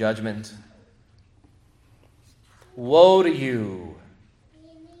coming judgment. Woe to you,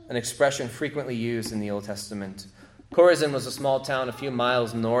 an expression frequently used in the Old Testament. Chorazin was a small town a few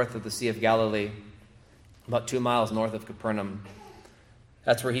miles north of the Sea of Galilee, about 2 miles north of Capernaum.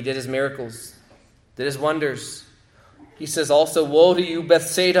 That's where he did his miracles, did his wonders. He says also, woe to you,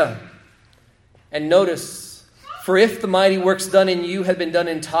 Bethsaida. And notice, for if the mighty works done in you had been done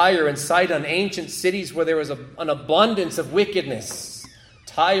in Tyre and Sidon, ancient cities where there was an abundance of wickedness,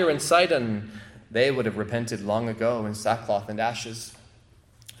 Tyre and Sidon, they would have repented long ago in sackcloth and ashes.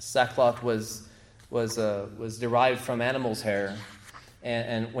 Sackcloth was derived from animal's hair.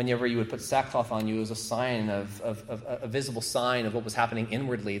 And whenever you would put sackcloth on you, it was a sign of a visible sign of what was happening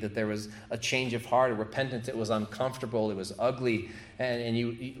inwardly, that there was a change of heart, a repentance. It was uncomfortable, it was ugly. And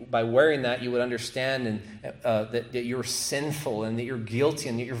you by wearing that, you would understand that you're sinful and that you're guilty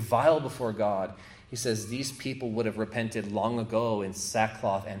and that you're vile before God. He says these people would have repented long ago in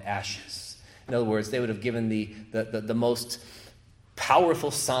sackcloth and ashes. In other words, they would have given the most powerful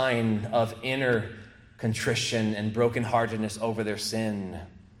sign of inner contrition and brokenheartedness over their sin.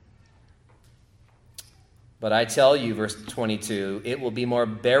 But I tell you, verse 22, it will be more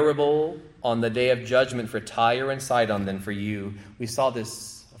bearable on the day of judgment for Tyre and Sidon than for you. We saw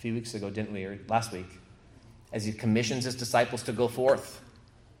this a few weeks ago, didn't we, or last week, as he commissions his disciples to go forth.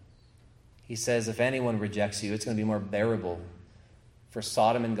 He says, if anyone rejects you, it's going to be more bearable for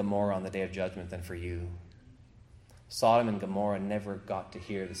Sodom and Gomorrah on the day of judgment than for you. Sodom and Gomorrah never got to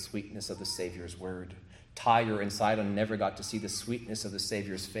hear the sweetness of the Savior's word. Tyre and Sidon never got to see the sweetness of the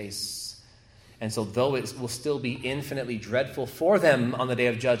Savior's face. And so though it will still be infinitely dreadful for them on the day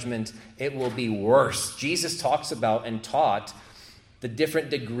of judgment, it will be worse. Jesus talks about and taught the different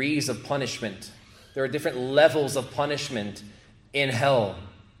degrees of punishment. There are different levels of punishment in hell.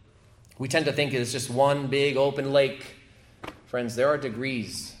 We tend to think it's just one big open lake. Friends, there are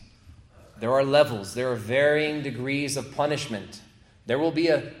degrees. There are levels. There are varying degrees of punishment. There will be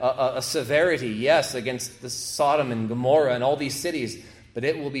a severity, yes, against the Sodom and Gomorrah and all these cities, but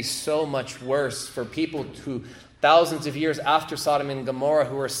it will be so much worse for people who, thousands of years after Sodom and Gomorrah,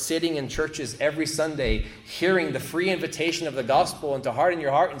 who are sitting in churches every Sunday, hearing the free invitation of the gospel and to harden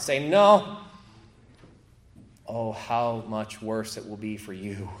your heart and say, no. Oh, how much worse it will be for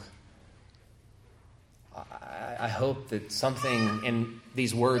you. I hope that something in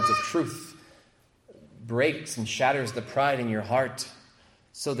these words of truth breaks and shatters the pride in your heart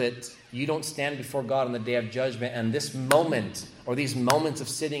so that you don't stand before God on the day of judgment and this moment or these moments of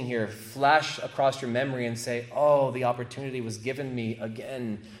sitting here flash across your memory and say, oh, the opportunity was given me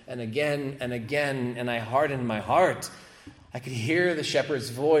again and again and again, and I hardened my heart. I could hear the shepherd's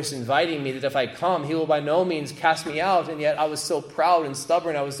voice inviting me that if I come, he will by no means cast me out, and yet I was so proud and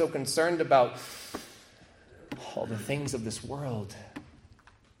stubborn. I was so concerned about all the things of this world.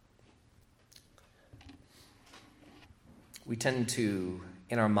 We tend to,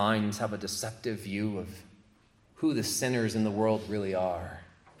 in our minds, have a deceptive view of who the sinners in the world really are.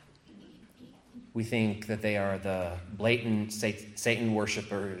 We think that they are the blatant Satan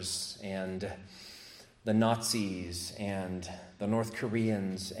worshipers and the Nazis and the North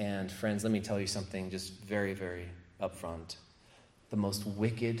Koreans. And friends, let me tell you something just very, very upfront. The most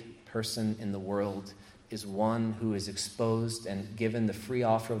wicked person in the world is one who is exposed and given the free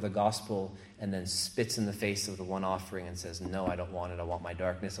offer of the gospel and then spits in the face of the one offering and says, no, I don't want it. I want my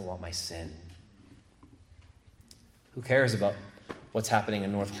darkness. I want my sin. Who cares about what's happening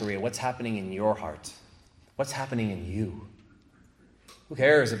in North Korea? What's happening in your heart? What's happening in you? Who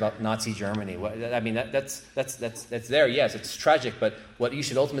cares about Nazi Germany? I mean, that's there. Yes, it's tragic, but what you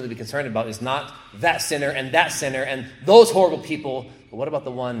should ultimately be concerned about is not that sinner and those horrible people, but what about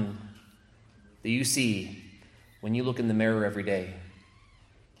the one that you see when you look in the mirror every day?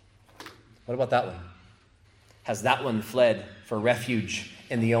 What about that one? Has that one fled for refuge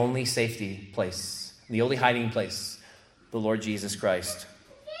in the only safety place, the only hiding place, the Lord Jesus Christ?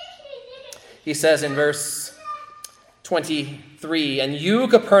 He says in verse 23, and you,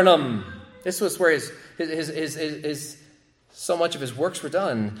 Capernaum, this was where his so much of his works were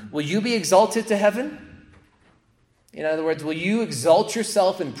done. Will you be exalted to heaven? In other words, will you exalt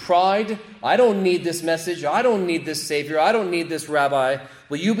yourself in pride? I don't need this message. I don't need this Savior. I don't need this rabbi.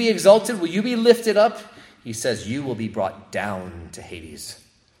 Will you be exalted? Will you be lifted up? He says, you will be brought down to Hades.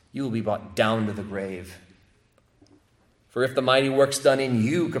 You will be brought down to the grave. For if the mighty works done in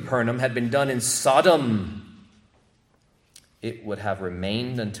you, Capernaum, had been done in Sodom, it would have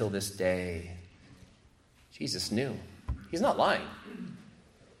remained until this day. Jesus knew. He's not lying.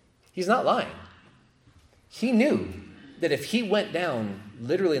 He's not lying. He knew that if he went down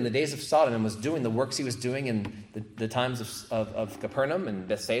literally in the days of Sodom and was doing the works he was doing in the times of Capernaum and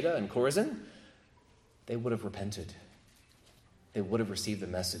Bethsaida and Chorazin, they would have repented. They would have received the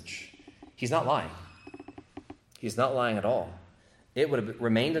message. He's not lying. He's not lying at all. It would have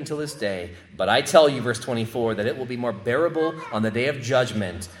remained until this day. But I tell you, verse 24, that it will be more bearable on the day of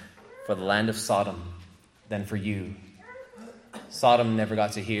judgment for the land of Sodom than for you. Sodom never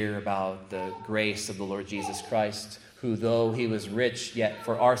got to hear about the grace of the Lord Jesus Christ, who, though he was rich, yet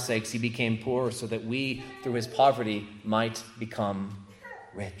for our sakes he became poor, so that we, through his poverty, might become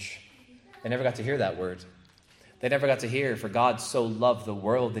rich. They never got to hear that word. They never got to hear, for God so loved the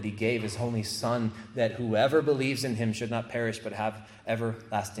world that he gave his only Son, that whoever believes in him should not perish but have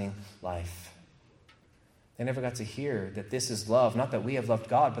everlasting life. They never got to hear that this is love, not that we have loved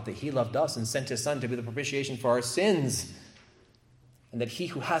God, but that he loved us and sent his Son to be the propitiation for our sins, and that he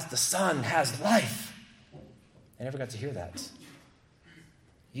who has the Son has life. They never got to hear that.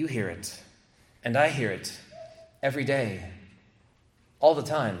 You hear it, and I hear it every day, all the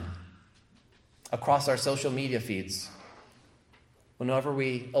time, across our social media feeds. Whenever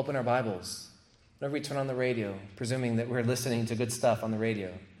we open our Bibles, whenever we turn on the radio, presuming that we're listening to good stuff on the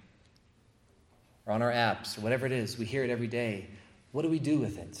radio, or on our apps, or whatever it is, we hear it every day. What do we do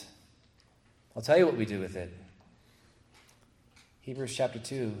with it? I'll tell you what we do with it. Hebrews chapter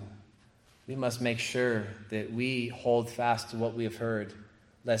 2, we must make sure that we hold fast to what we have heard,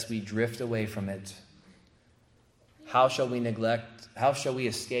 lest we drift away from it. How shall we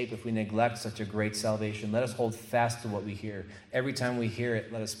escape if we neglect such a great salvation? Let us hold fast to what we hear. Every time we hear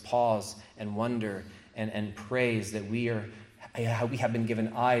it, let us pause and wonder and praise that we have been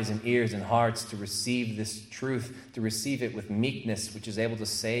given eyes and ears and hearts to receive this truth, to receive it with meekness, which is able to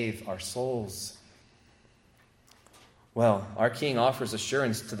save our souls. Well, our King offers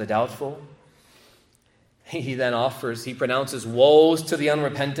assurance to the doubtful. He pronounces woes to the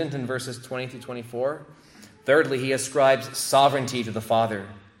unrepentant in verses 20 through 24. Thirdly, he ascribes sovereignty to the Father.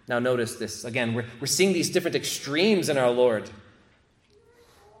 Now notice this. Again, we're seeing these different extremes in our Lord.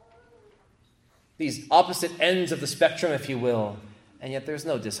 These opposite ends of the spectrum, if you will. And yet there's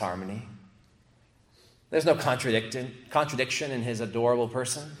no disharmony. There's no contradiction in his adorable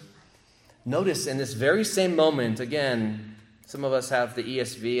person. Notice in this very same moment, again, some of us have the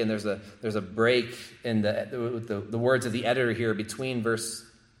ESV, and there's a break in the words of the editor here between verse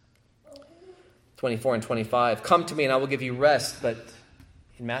 24 and 25. Come to me and I will give you rest. But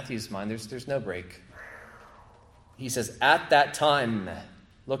in Matthew's mind, there's no break. He says, at that time,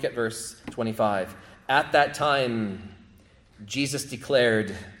 look at verse 25. At that time, Jesus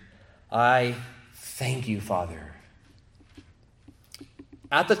declared, I thank you, Father.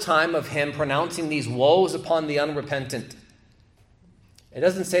 At the time of him pronouncing these woes upon the unrepentant, it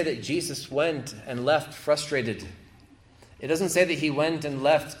doesn't say that Jesus went and left frustrated. It doesn't say that he went and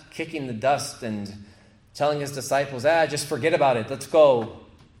left kicking the dust and telling his disciples, just forget about it. Let's go.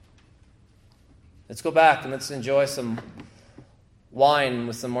 Let's go back and let's enjoy some wine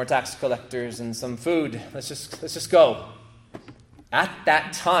with some more tax collectors and some food. Let's just go. At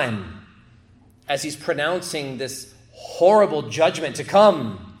that time, as he's pronouncing this horrible judgment to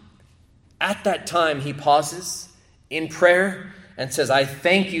come, at that time he pauses in prayer and says, I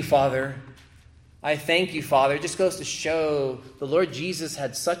thank you, Father. I thank you, Father. It just goes to show the Lord Jesus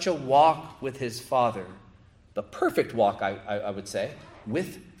had such a walk with his Father, the perfect walk, I would say,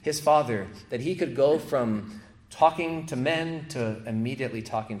 with his Father, that he could go from talking to men to immediately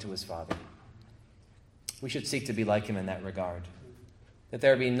talking to his Father. We should seek to be like him in that regard, that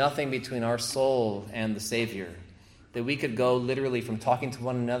there be nothing between our soul and the Savior, that we could go literally from talking to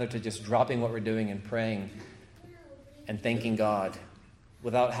one another to just dropping what we're doing and praying and thanking God,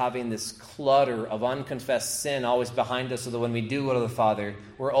 without having this clutter of unconfessed sin always behind us, so that when we do go to the Father,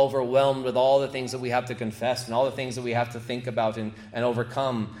 we're overwhelmed with all the things that we have to confess and all the things that we have to think about and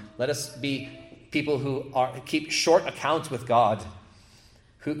overcome. Let us be people who keep short accounts with God,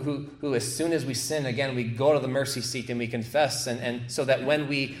 who as soon as we sin again, we go to the mercy seat and we confess, and so that when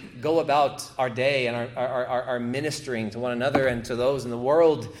we go about our day and are ministering to one another and to those in the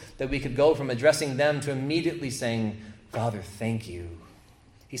world, that we could go from addressing them to immediately saying, Father, thank you.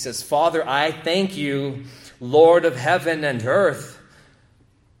 He says, Father, I thank you, Lord of heaven and earth,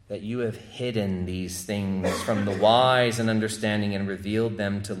 that you have hidden these things from the wise and understanding and revealed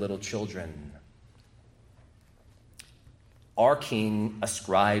them to little children. Our King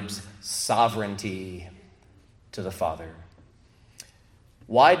ascribes sovereignty to the Father.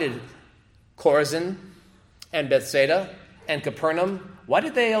 Why did Chorazin and Bethsaida and Capernaum, why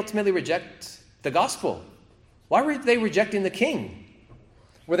did they ultimately reject the gospel? Why were they rejecting the King?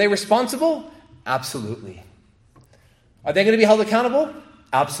 Were they responsible? Absolutely. Are they going to be held accountable?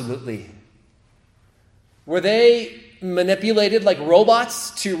 Absolutely. Were they manipulated like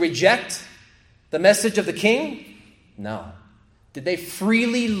robots to reject the message of the King? No. Did they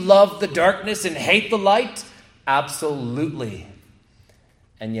freely love the darkness and hate the light? Absolutely.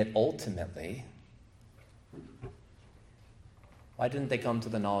 And yet ultimately, why didn't they come to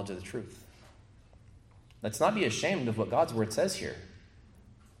the knowledge of the truth? Let's not be ashamed of what God's word says here,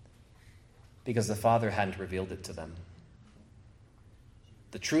 because the Father hadn't revealed it to them.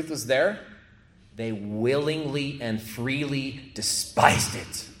 The truth was there. They willingly and freely despised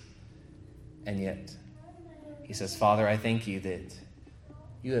it. And yet, he says, Father, I thank you that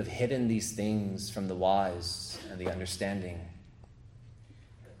you have hidden these things from the wise and the understanding.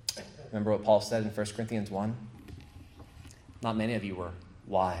 Remember what Paul said in 1 Corinthians 1? Not many of you were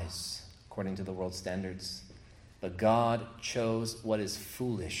wise according to the world's standards, but God chose what is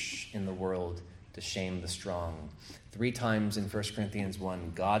foolish in the world to shame the strong. 3 times in 1 Corinthians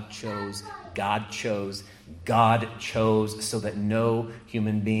 1, God chose, God chose, God chose, so that no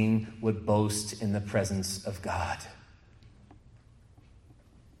human being would boast in the presence of God.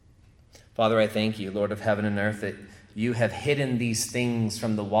 Father, I thank you, Lord of heaven and earth, that you have hidden these things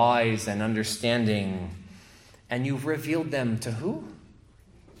from the wise and understanding, and you've revealed them to who?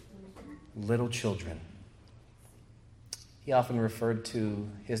 Little children. He often referred to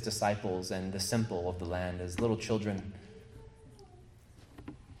his disciples and the simple of the land as little children.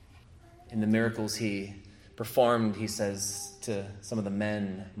 In the miracles he performed, he says to some of the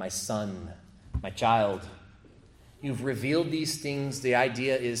men, my son, my child. You've revealed these things. The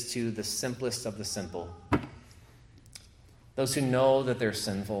idea is to the simplest of the simple. Those who know that they're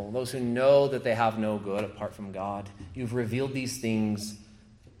sinful, those who know that they have no good apart from God. You've revealed these things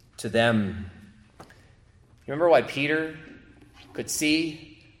to them. You remember why Peter could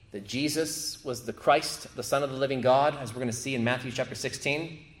see that Jesus was the Christ, the Son of the living God, as we're going to see in Matthew chapter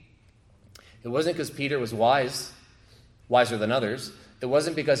 16? It wasn't because Peter was wise, wiser than others. It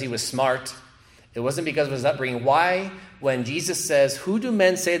wasn't because he was smart. It wasn't because of his upbringing. Why, when Jesus says, who do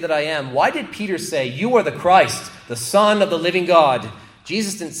men say that I am? Why did Peter say, you are the Christ, the Son of the living God?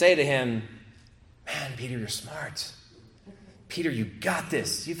 Jesus didn't say to him, man, Peter, you're smart. Peter, you got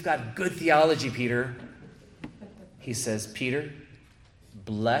this. You've got good theology, Peter. He says, Peter,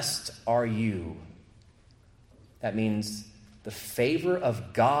 blessed are you. That means the favor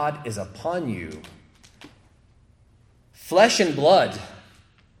of God is upon you. Flesh and blood,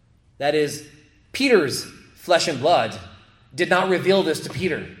 that is, Peter's flesh and blood, did not reveal this to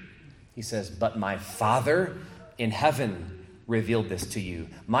Peter. He says, but my Father in heaven revealed this to you.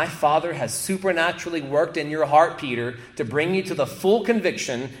 My Father has supernaturally worked in your heart, Peter, to bring you to the full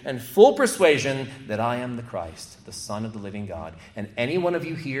conviction and full persuasion that I am the Christ, the Son of the living God. And any one of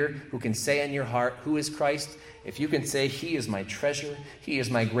you here who can say in your heart, who is Christ? If you can say, he is my treasure, he is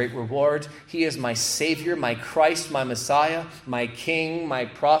my great reward, he is my Savior, my Christ, my Messiah, my King, my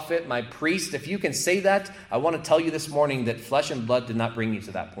prophet, my priest. If you can say that, I want to tell you this morning that flesh and blood did not bring you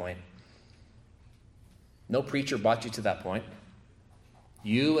to that point. No preacher brought you to that point.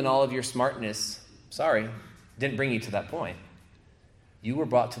 You and all of your smartness, didn't bring you to that point. You were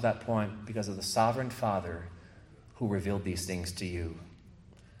brought to that point because of the sovereign Father who revealed these things to you.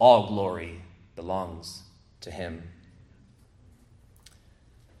 All glory belongs to him.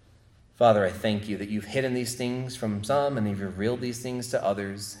 Father, I thank you that you've hidden these things from some and you've revealed these things to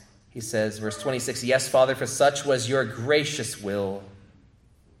others. He says, verse 26, yes, Father, for such was your gracious will,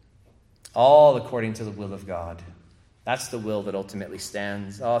 all according to the will of God. That's the will that ultimately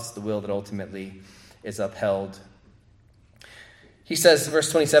stands. That's the will that ultimately is upheld. He says,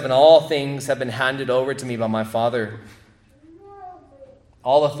 verse 27, all things have been handed over to me by my Father.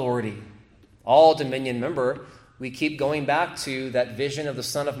 All authority, all dominion. Remember, we keep going back to that vision of the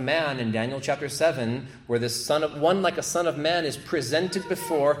Son of Man in Daniel chapter 7, where this one like a Son of Man is presented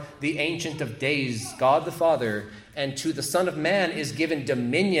before the Ancient of Days, God the Father. And to the Son of Man is given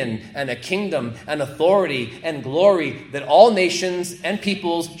dominion and a kingdom and authority and glory that all nations and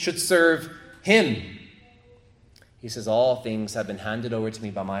peoples should serve him. He says, all things have been handed over to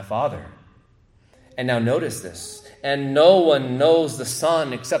me by my Father. And now notice this. And no one knows the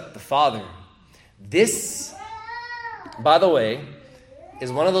Son except the Father. This, by the way,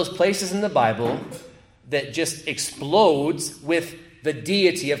 is one of those places in the Bible that just explodes with the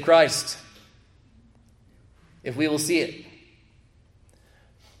deity of Christ. If we will see it.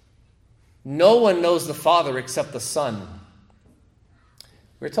 No one knows the Father except the Son.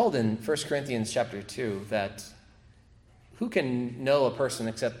 We're told in 1 Corinthians chapter 2 that who can know a person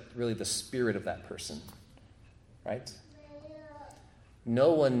except really the spirit of that person? Right?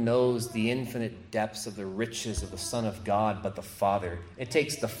 No one knows the infinite depths of the riches of the Son of God but the Father. It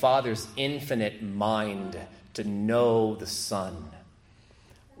takes the Father's infinite mind to know the Son.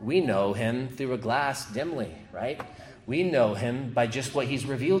 We know him through a glass dimly, right? We know him by just what he's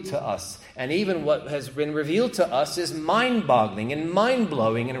revealed to us. And even what has been revealed to us is mind-boggling and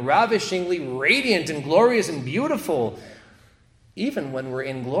mind-blowing and ravishingly radiant and glorious and beautiful. Even when we're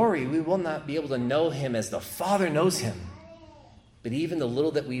in glory, we will not be able to know him as the Father knows him. But even the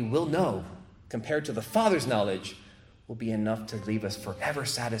little that we will know, compared to the Father's knowledge, will be enough to leave us forever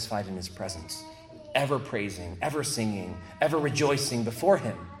satisfied in his presence, ever praising, ever singing, ever rejoicing before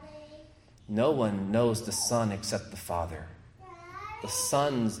him. No one knows the Son except the Father. The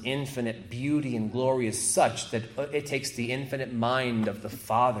Son's infinite beauty and glory is such that it takes the infinite mind of the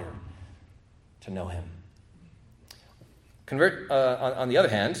Father to know him. On the other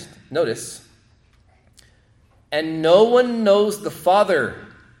hand, notice, and no one knows the Father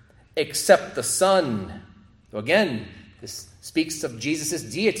except the Son. So again, this speaks of Jesus'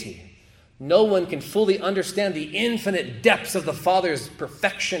 deity. No one can fully understand the infinite depths of the Father's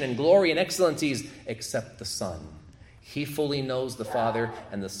perfection and glory and excellencies except the Son. He fully knows the Father,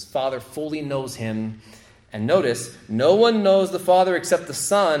 and the Father fully knows him. And notice, no one knows the Father except the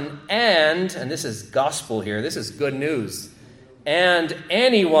Son, and this is gospel here, this is good news, and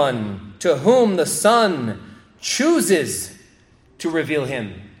anyone to whom the Son chooses to reveal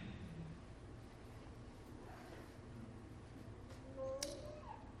him.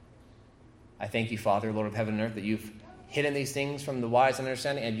 I thank you, Father, Lord of heaven and earth, that you've hidden these things from the wise and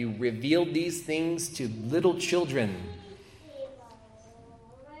understanding, and you revealed these things to little children.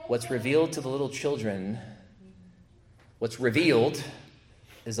 What's revealed to the little children, what's revealed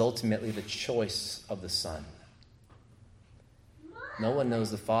is ultimately the choice of the Son. No one knows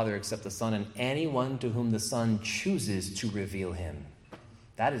the Father except the Son, and anyone to whom the Son chooses to reveal him.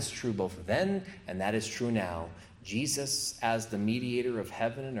 That is true both then, and that is true now. Jesus, as the mediator of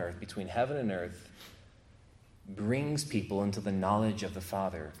heaven and earth, between heaven and earth, brings people into the knowledge of the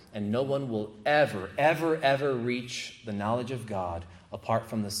Father. And no one will ever reach the knowledge of God apart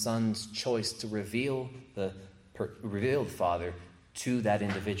from the Son's choice to reveal the Father to that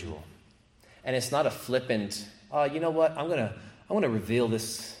individual. And it's not a flippant, you know what, I'm going to reveal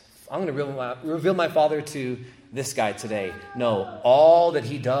this. I'm going to reveal my Father to this guy today. No, all that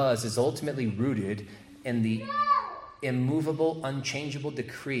he does is ultimately rooted in the immovable, unchangeable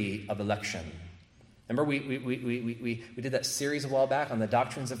decree of election. Remember, we did that series a while back on the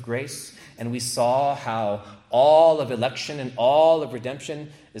doctrines of grace, and we saw how all of election and all of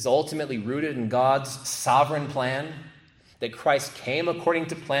redemption is ultimately rooted in God's sovereign plan, that Christ came according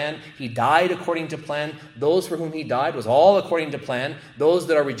to plan. He died according to plan. Those for whom he died was all according to plan. Those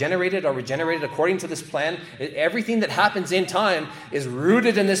that are regenerated according to this plan. Everything that happens in time is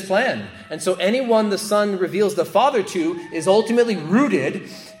rooted in this plan. And so anyone the Son reveals the Father to is ultimately rooted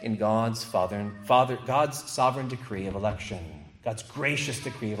in God's sovereign decree of election. God's gracious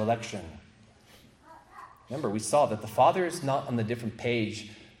decree of election. Remember, we saw that the Father is not on a different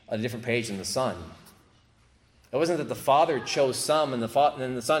page than the Son. It wasn't that the Father chose some and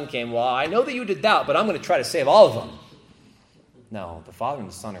then the Son came, well, I know that you did that, but I'm going to try to save all of them. No, the Father and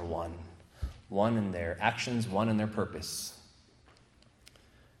the Son are one. One in their actions, one in their purpose.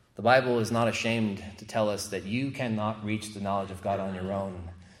 The Bible is not ashamed to tell us that you cannot reach the knowledge of God on your own.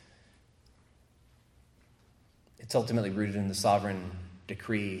 It's ultimately rooted in the sovereign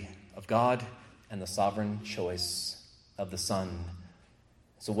decree of God and the sovereign choice of the Son.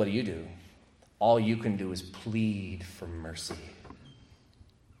 So what do? All you can do is plead for mercy.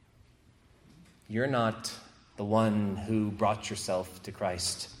 You're not the one who brought yourself to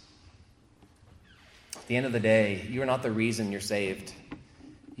Christ. At the end of the day, you are not the reason you're saved.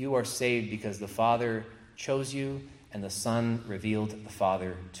 You are saved because the Father chose you and the Son revealed the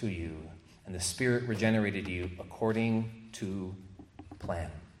Father to you. And the Spirit regenerated you according to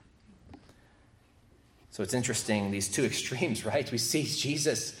plan. So it's interesting, these two extremes, right? We see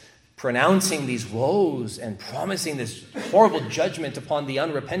Jesus pronouncing these woes and promising this horrible judgment upon the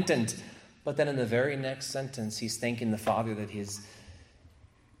unrepentant. But then in the very next sentence, he's thanking the Father that he's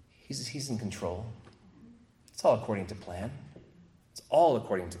in control. It's all according to plan. It's all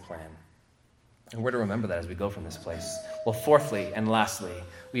according to plan. And we're to remember that as we go from this place. Well, fourthly and lastly,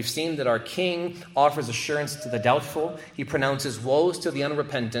 we've seen that our King offers assurance to the doubtful. He pronounces woes to the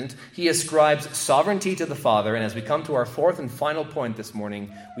unrepentant. He ascribes sovereignty to the Father. And as we come to our fourth and final point this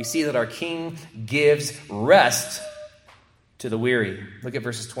morning, we see that our King gives rest to the weary. Look at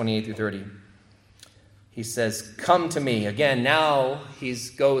verses 28 through 30. He says, "Come to me." Again, now he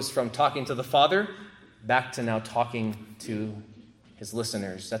goes from talking to the Father back to now talking to his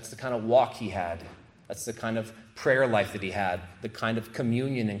listeners. That's the kind of walk he had. That's the kind of prayer life that he had, the kind of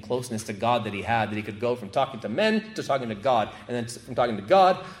communion and closeness to God that he had, that he could go from talking to men to talking to God, and then from talking to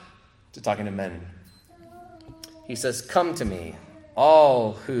God to talking to men. He says, "Come to me,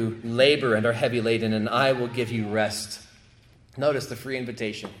 all who labor and are heavy laden, and I will give you rest." Notice the free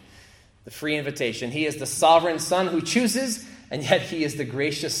invitation. The free invitation. He is the sovereign Son who chooses, and yet he is the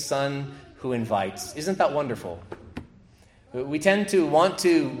gracious Son who invites. Isn't that wonderful? We tend to want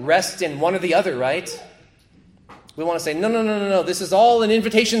to rest in one or the other, right? We want to say, no, this is all an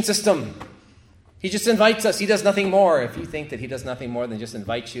invitation system. He just invites us. He does nothing more. If you think that he does nothing more than just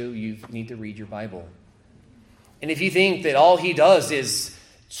invite you, you need to read your Bible. And if you think that all he does is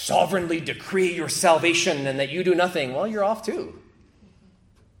sovereignly decree your salvation and that you do nothing, well, you're off too.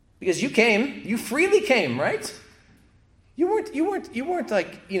 Because you freely came, right? You weren't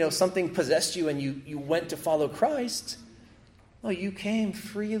like, something possessed you and you went to follow Christ. No, you came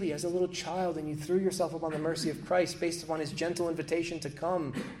freely as a little child and you threw yourself upon the mercy of Christ based upon his gentle invitation to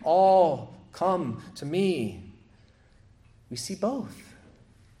come. All come to me. We see both.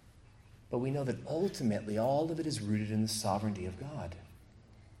 But we know that ultimately all of it is rooted in the sovereignty of God.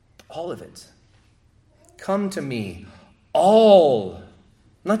 All of it. Come to me, all,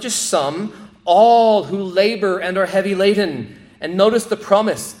 not just some, all who labor and are heavy laden. And notice the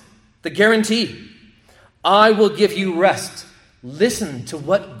promise, the guarantee. I will give you rest. Listen to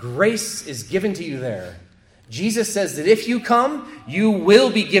what grace is given to you there. Jesus says that if you come, you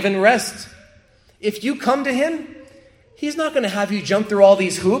will be given rest. If you come to him, he's not going to have you jump through all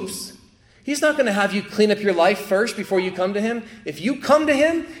these hoops. He's not going to have you clean up your life first before you come to him. If you come to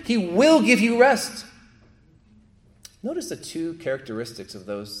him, he will give you rest. Notice the two characteristics of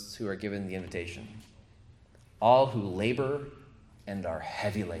those who are given the invitation. All who labor and are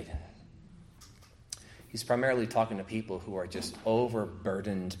heavy laden. He's primarily talking to people who are just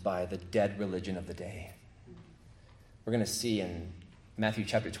overburdened by the dead religion of the day. We're going to see in Matthew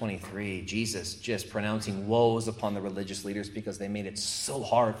chapter 23, Jesus just pronouncing woes upon the religious leaders because they made it so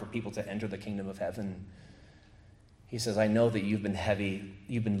hard for people to enter the kingdom of heaven. He says, I know that you've been heavy,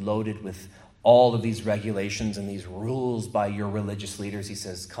 you've been loaded with all of these regulations and these rules by your religious leaders. He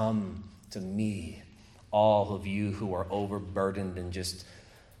says, come to me, all of you who are overburdened and just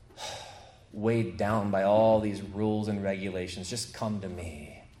weighed down by all these rules and regulations. Just come to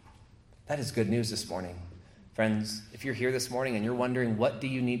me. That is good news this morning. Friends, if you're here this morning and you're wondering what do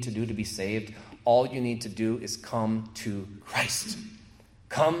you need to do to be saved, all you need to do is come to Christ.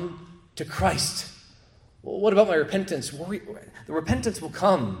 Come to Christ. Well, what about my repentance? The repentance will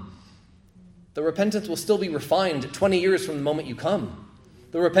come. The repentance will still be refined 20 years from the moment you come.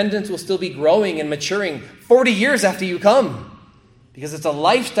 The repentance will still be growing and maturing 40 years after you come. Because it's a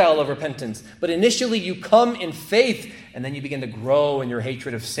lifestyle of repentance. But initially you come in faith, and then you begin to grow in your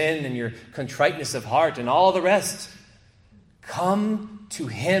hatred of sin and your contriteness of heart and all the rest. Come to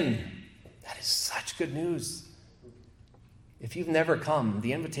him. That is such good news. If you've never come,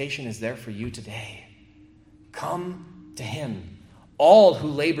 the invitation is there for you today. Come to him. All who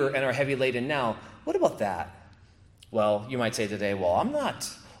labor and are heavy laden. Now, what about that? Well, you might say today, well, I'm not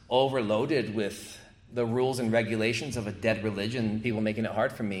overloaded with the rules and regulations of a dead religion, people making it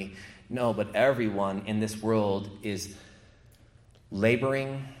hard for me. No, but everyone in this world is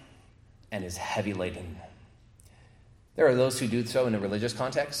laboring and is heavy laden. There are those who do so in a religious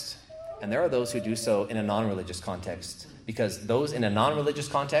context, and there are those who do so in a non-religious context. Because those in a non-religious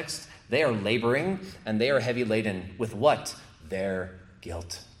context, they are laboring and they are heavy laden with what? Their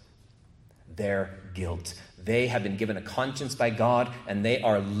guilt. Their guilt. They have been given a conscience by God, and they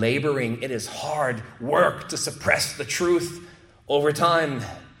are laboring. It is hard work to suppress the truth over time.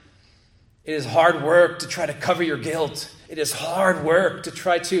 It is hard work to try to cover your guilt. It is hard work to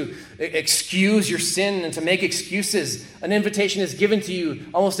try to excuse your sin and to make excuses. An invitation is given to you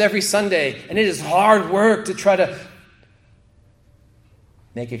almost every Sunday, and it is hard work to try to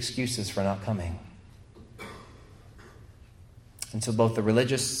make excuses for not coming. And so both the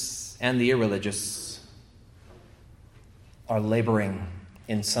religious and the irreligious are laboring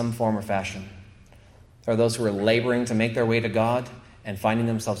in some form or fashion. There are those who are laboring to make their way to God, and finding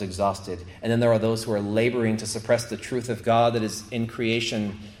themselves exhausted. And then there are those who are laboring to suppress the truth of God that is in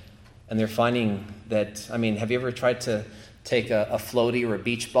creation, and they're finding that, have you ever tried to take a floaty or a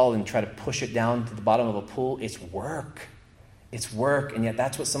beach ball and try to push it down to the bottom of a pool? It's work. It's work, and yet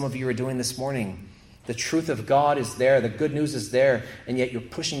that's what some of you are doing this morning. The truth of God is there, the good news is there, and yet you're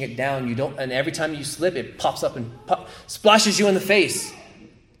pushing it down. And every time you slip, it pops up and splashes you in the face.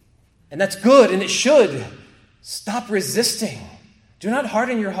 And that's good, and it should. Stop resisting. Do not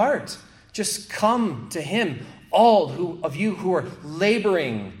harden your heart. Just come to him, all of you who are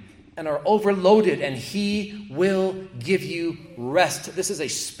laboring and are overloaded, and he will give you rest. This is a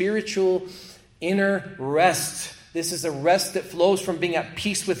spiritual inner rest. This is a rest that flows from being at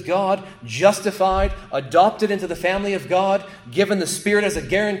peace with God, justified, adopted into the family of God, given the Spirit as a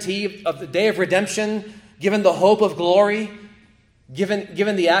guarantee of the day of redemption, given the hope of glory, given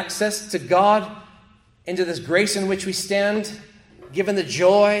the access to God into this grace in which we stand, given the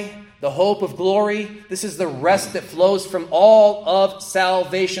joy, the hope of glory. This is the rest that flows from all of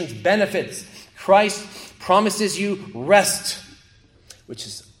salvation's benefits. Christ promises you rest, which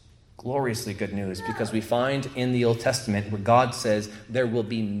is gloriously good news, because we find in the Old Testament where God says there will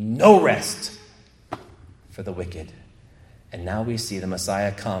be no rest for the wicked. And now we see the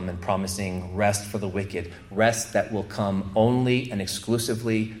Messiah come and promising rest for the wicked, rest that will come only and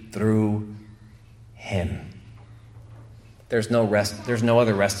exclusively through him. There's no rest. There's no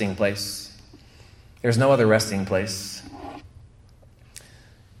other resting place. There's no other resting place.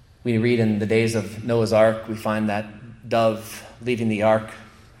 We read in the days of Noah's Ark, we find that dove leaving the ark,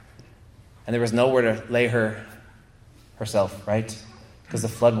 and there was nowhere to lay herself, right? Because the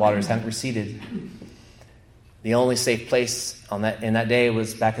floodwaters hadn't receded. The only safe place in that day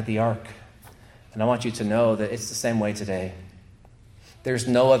was back at the ark. And I want you to know that it's the same way today. There's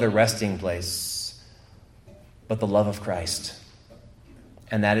no other resting place but the love of Christ.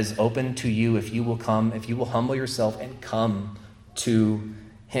 And that is open to you if you will come, if you will humble yourself and come to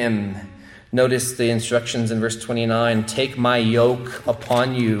him. Notice the instructions in verse 29, take my yoke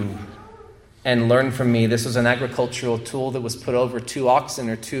upon you and learn from me. This was an agricultural tool that was put over 2 oxen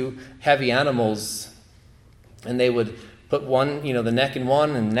or 2 heavy animals. And they would put one, the neck in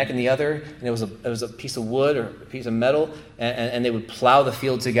one and the neck in the other. And it was a piece of wood or a piece of metal. And they would plow the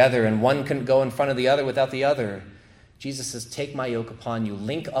field together. And one couldn't go in front of the other without the other. Jesus says, take my yoke upon you.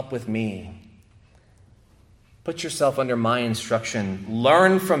 Link up with me. Put yourself under my instruction.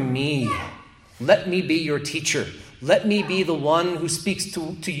 Learn from me. Let me be your teacher. Let me be the one who speaks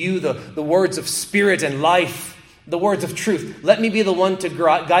to you the words of spirit and life, the words of truth. Let me be the one to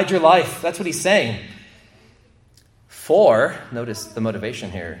guide your life. That's what he's saying. For, notice the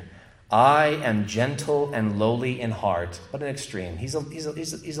motivation here, I am gentle and lowly in heart. What an extreme. He's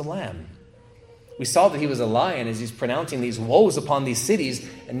a lamb. We saw that he was a lion as he's pronouncing these woes upon these cities.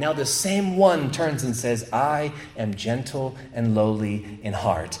 And now the same one turns and says, I am gentle and lowly in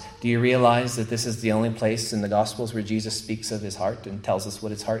heart. Do you realize that this is the only place in the Gospels where Jesus speaks of his heart and tells us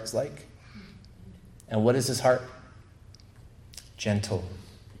what his heart's like? And what is his heart? Gentle,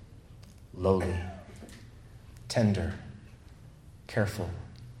 lowly, tender, careful,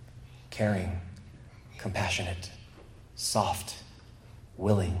 caring, compassionate, soft,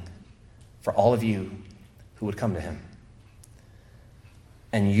 willing, for all of you who would come to him.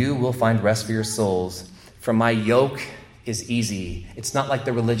 And you will find rest for your souls. For my yoke is easy. It's not like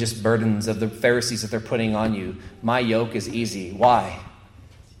the religious burdens of the Pharisees that they're putting on you. My yoke is easy. Why?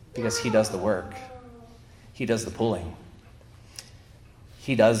 Because he does the work. He does the pulling.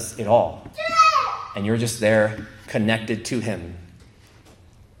 He does it all. And you're just there connected to him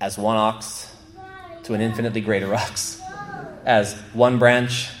as one ox to an infinitely greater ox. As one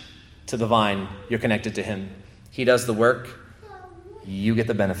branch to the vine, you're connected to him. He does the work. You get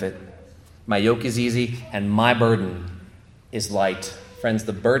the benefit. My yoke is easy and my burden is light. Friends,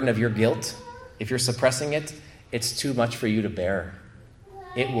 the burden of your guilt, if you're suppressing it, it's too much for you to bear.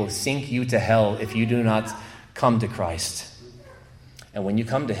 It will sink you to hell if you do not come to Christ. And when you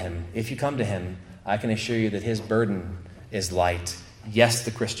come to him, if you come to him, I can assure you that his burden is light. Yes,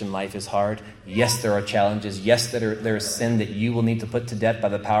 the Christian life is hard. Yes, there are challenges. Yes, there is sin that you will need to put to death by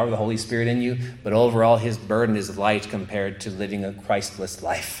the power of the Holy Spirit in you. But overall, his burden is light compared to living a Christless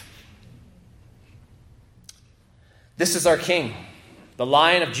life. This is our King, the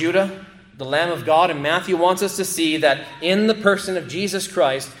Lion of Judah, the Lamb of God. And Matthew wants us to see that in the person of Jesus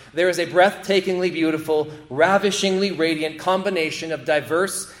Christ, there is a breathtakingly beautiful, ravishingly radiant combination of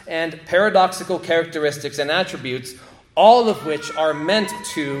diverse and paradoxical characteristics and attributes, all of which are meant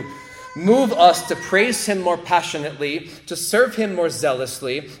to move us to praise him more passionately, to serve him more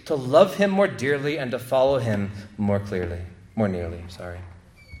zealously, to love him more dearly, and to follow him more clearly. More nearly, sorry.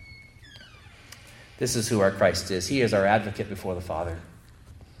 This is who our Christ is. He is our advocate before the Father.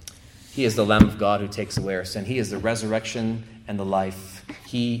 He is the Lamb of God who takes away our sin. He is the resurrection and the life.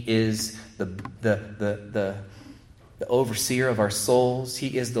 He is the overseer of our souls.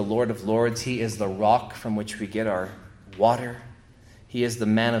 He is the Lord of lords. He is the rock from which we get our water. He is the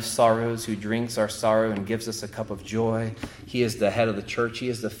man of sorrows who drinks our sorrow and gives us a cup of joy. He is the head of the church. He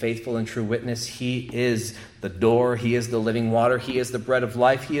is the faithful and true witness. He is the door. He is the living water. He is the bread of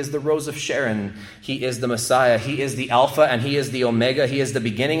life. He is the rose of Sharon. He is the Messiah. He is the Alpha and he is the Omega. He is the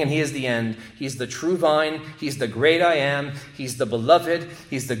beginning and he is the end. He's the true vine. He's the great I am. He's the beloved.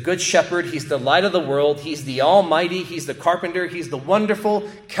 He's the good shepherd. He's the light of the world. He's the almighty. He's the carpenter. He's the wonderful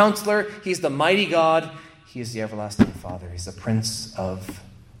counselor. He's the mighty God. He is the everlasting Father. He's the Prince of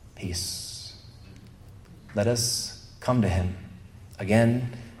Peace. Let us come to him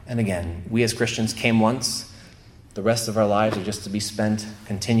again and again. We as Christians came once. The rest of our lives are just to be spent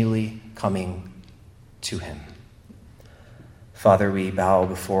continually coming to him. Father, we bow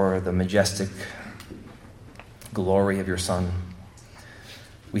before the majestic glory of your Son.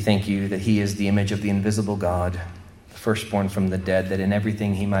 We thank you that he is the image of the invisible God, the firstborn from the dead, that in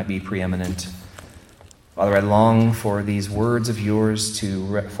everything he might be preeminent. Father, I long for these words of yours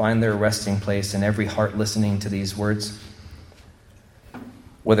to find their resting place in every heart listening to these words,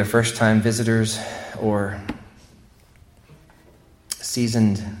 whether first-time visitors or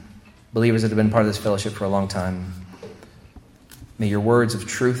seasoned believers that have been part of this fellowship for a long time. May your words of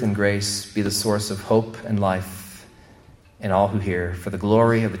truth and grace be the source of hope and life in all who hear, for the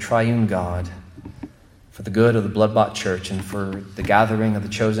glory of the triune God, for the good of the blood-bought church, and for the gathering of the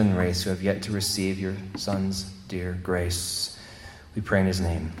chosen race who have yet to receive your Son's dear grace. We pray in his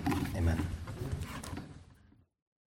name. Amen.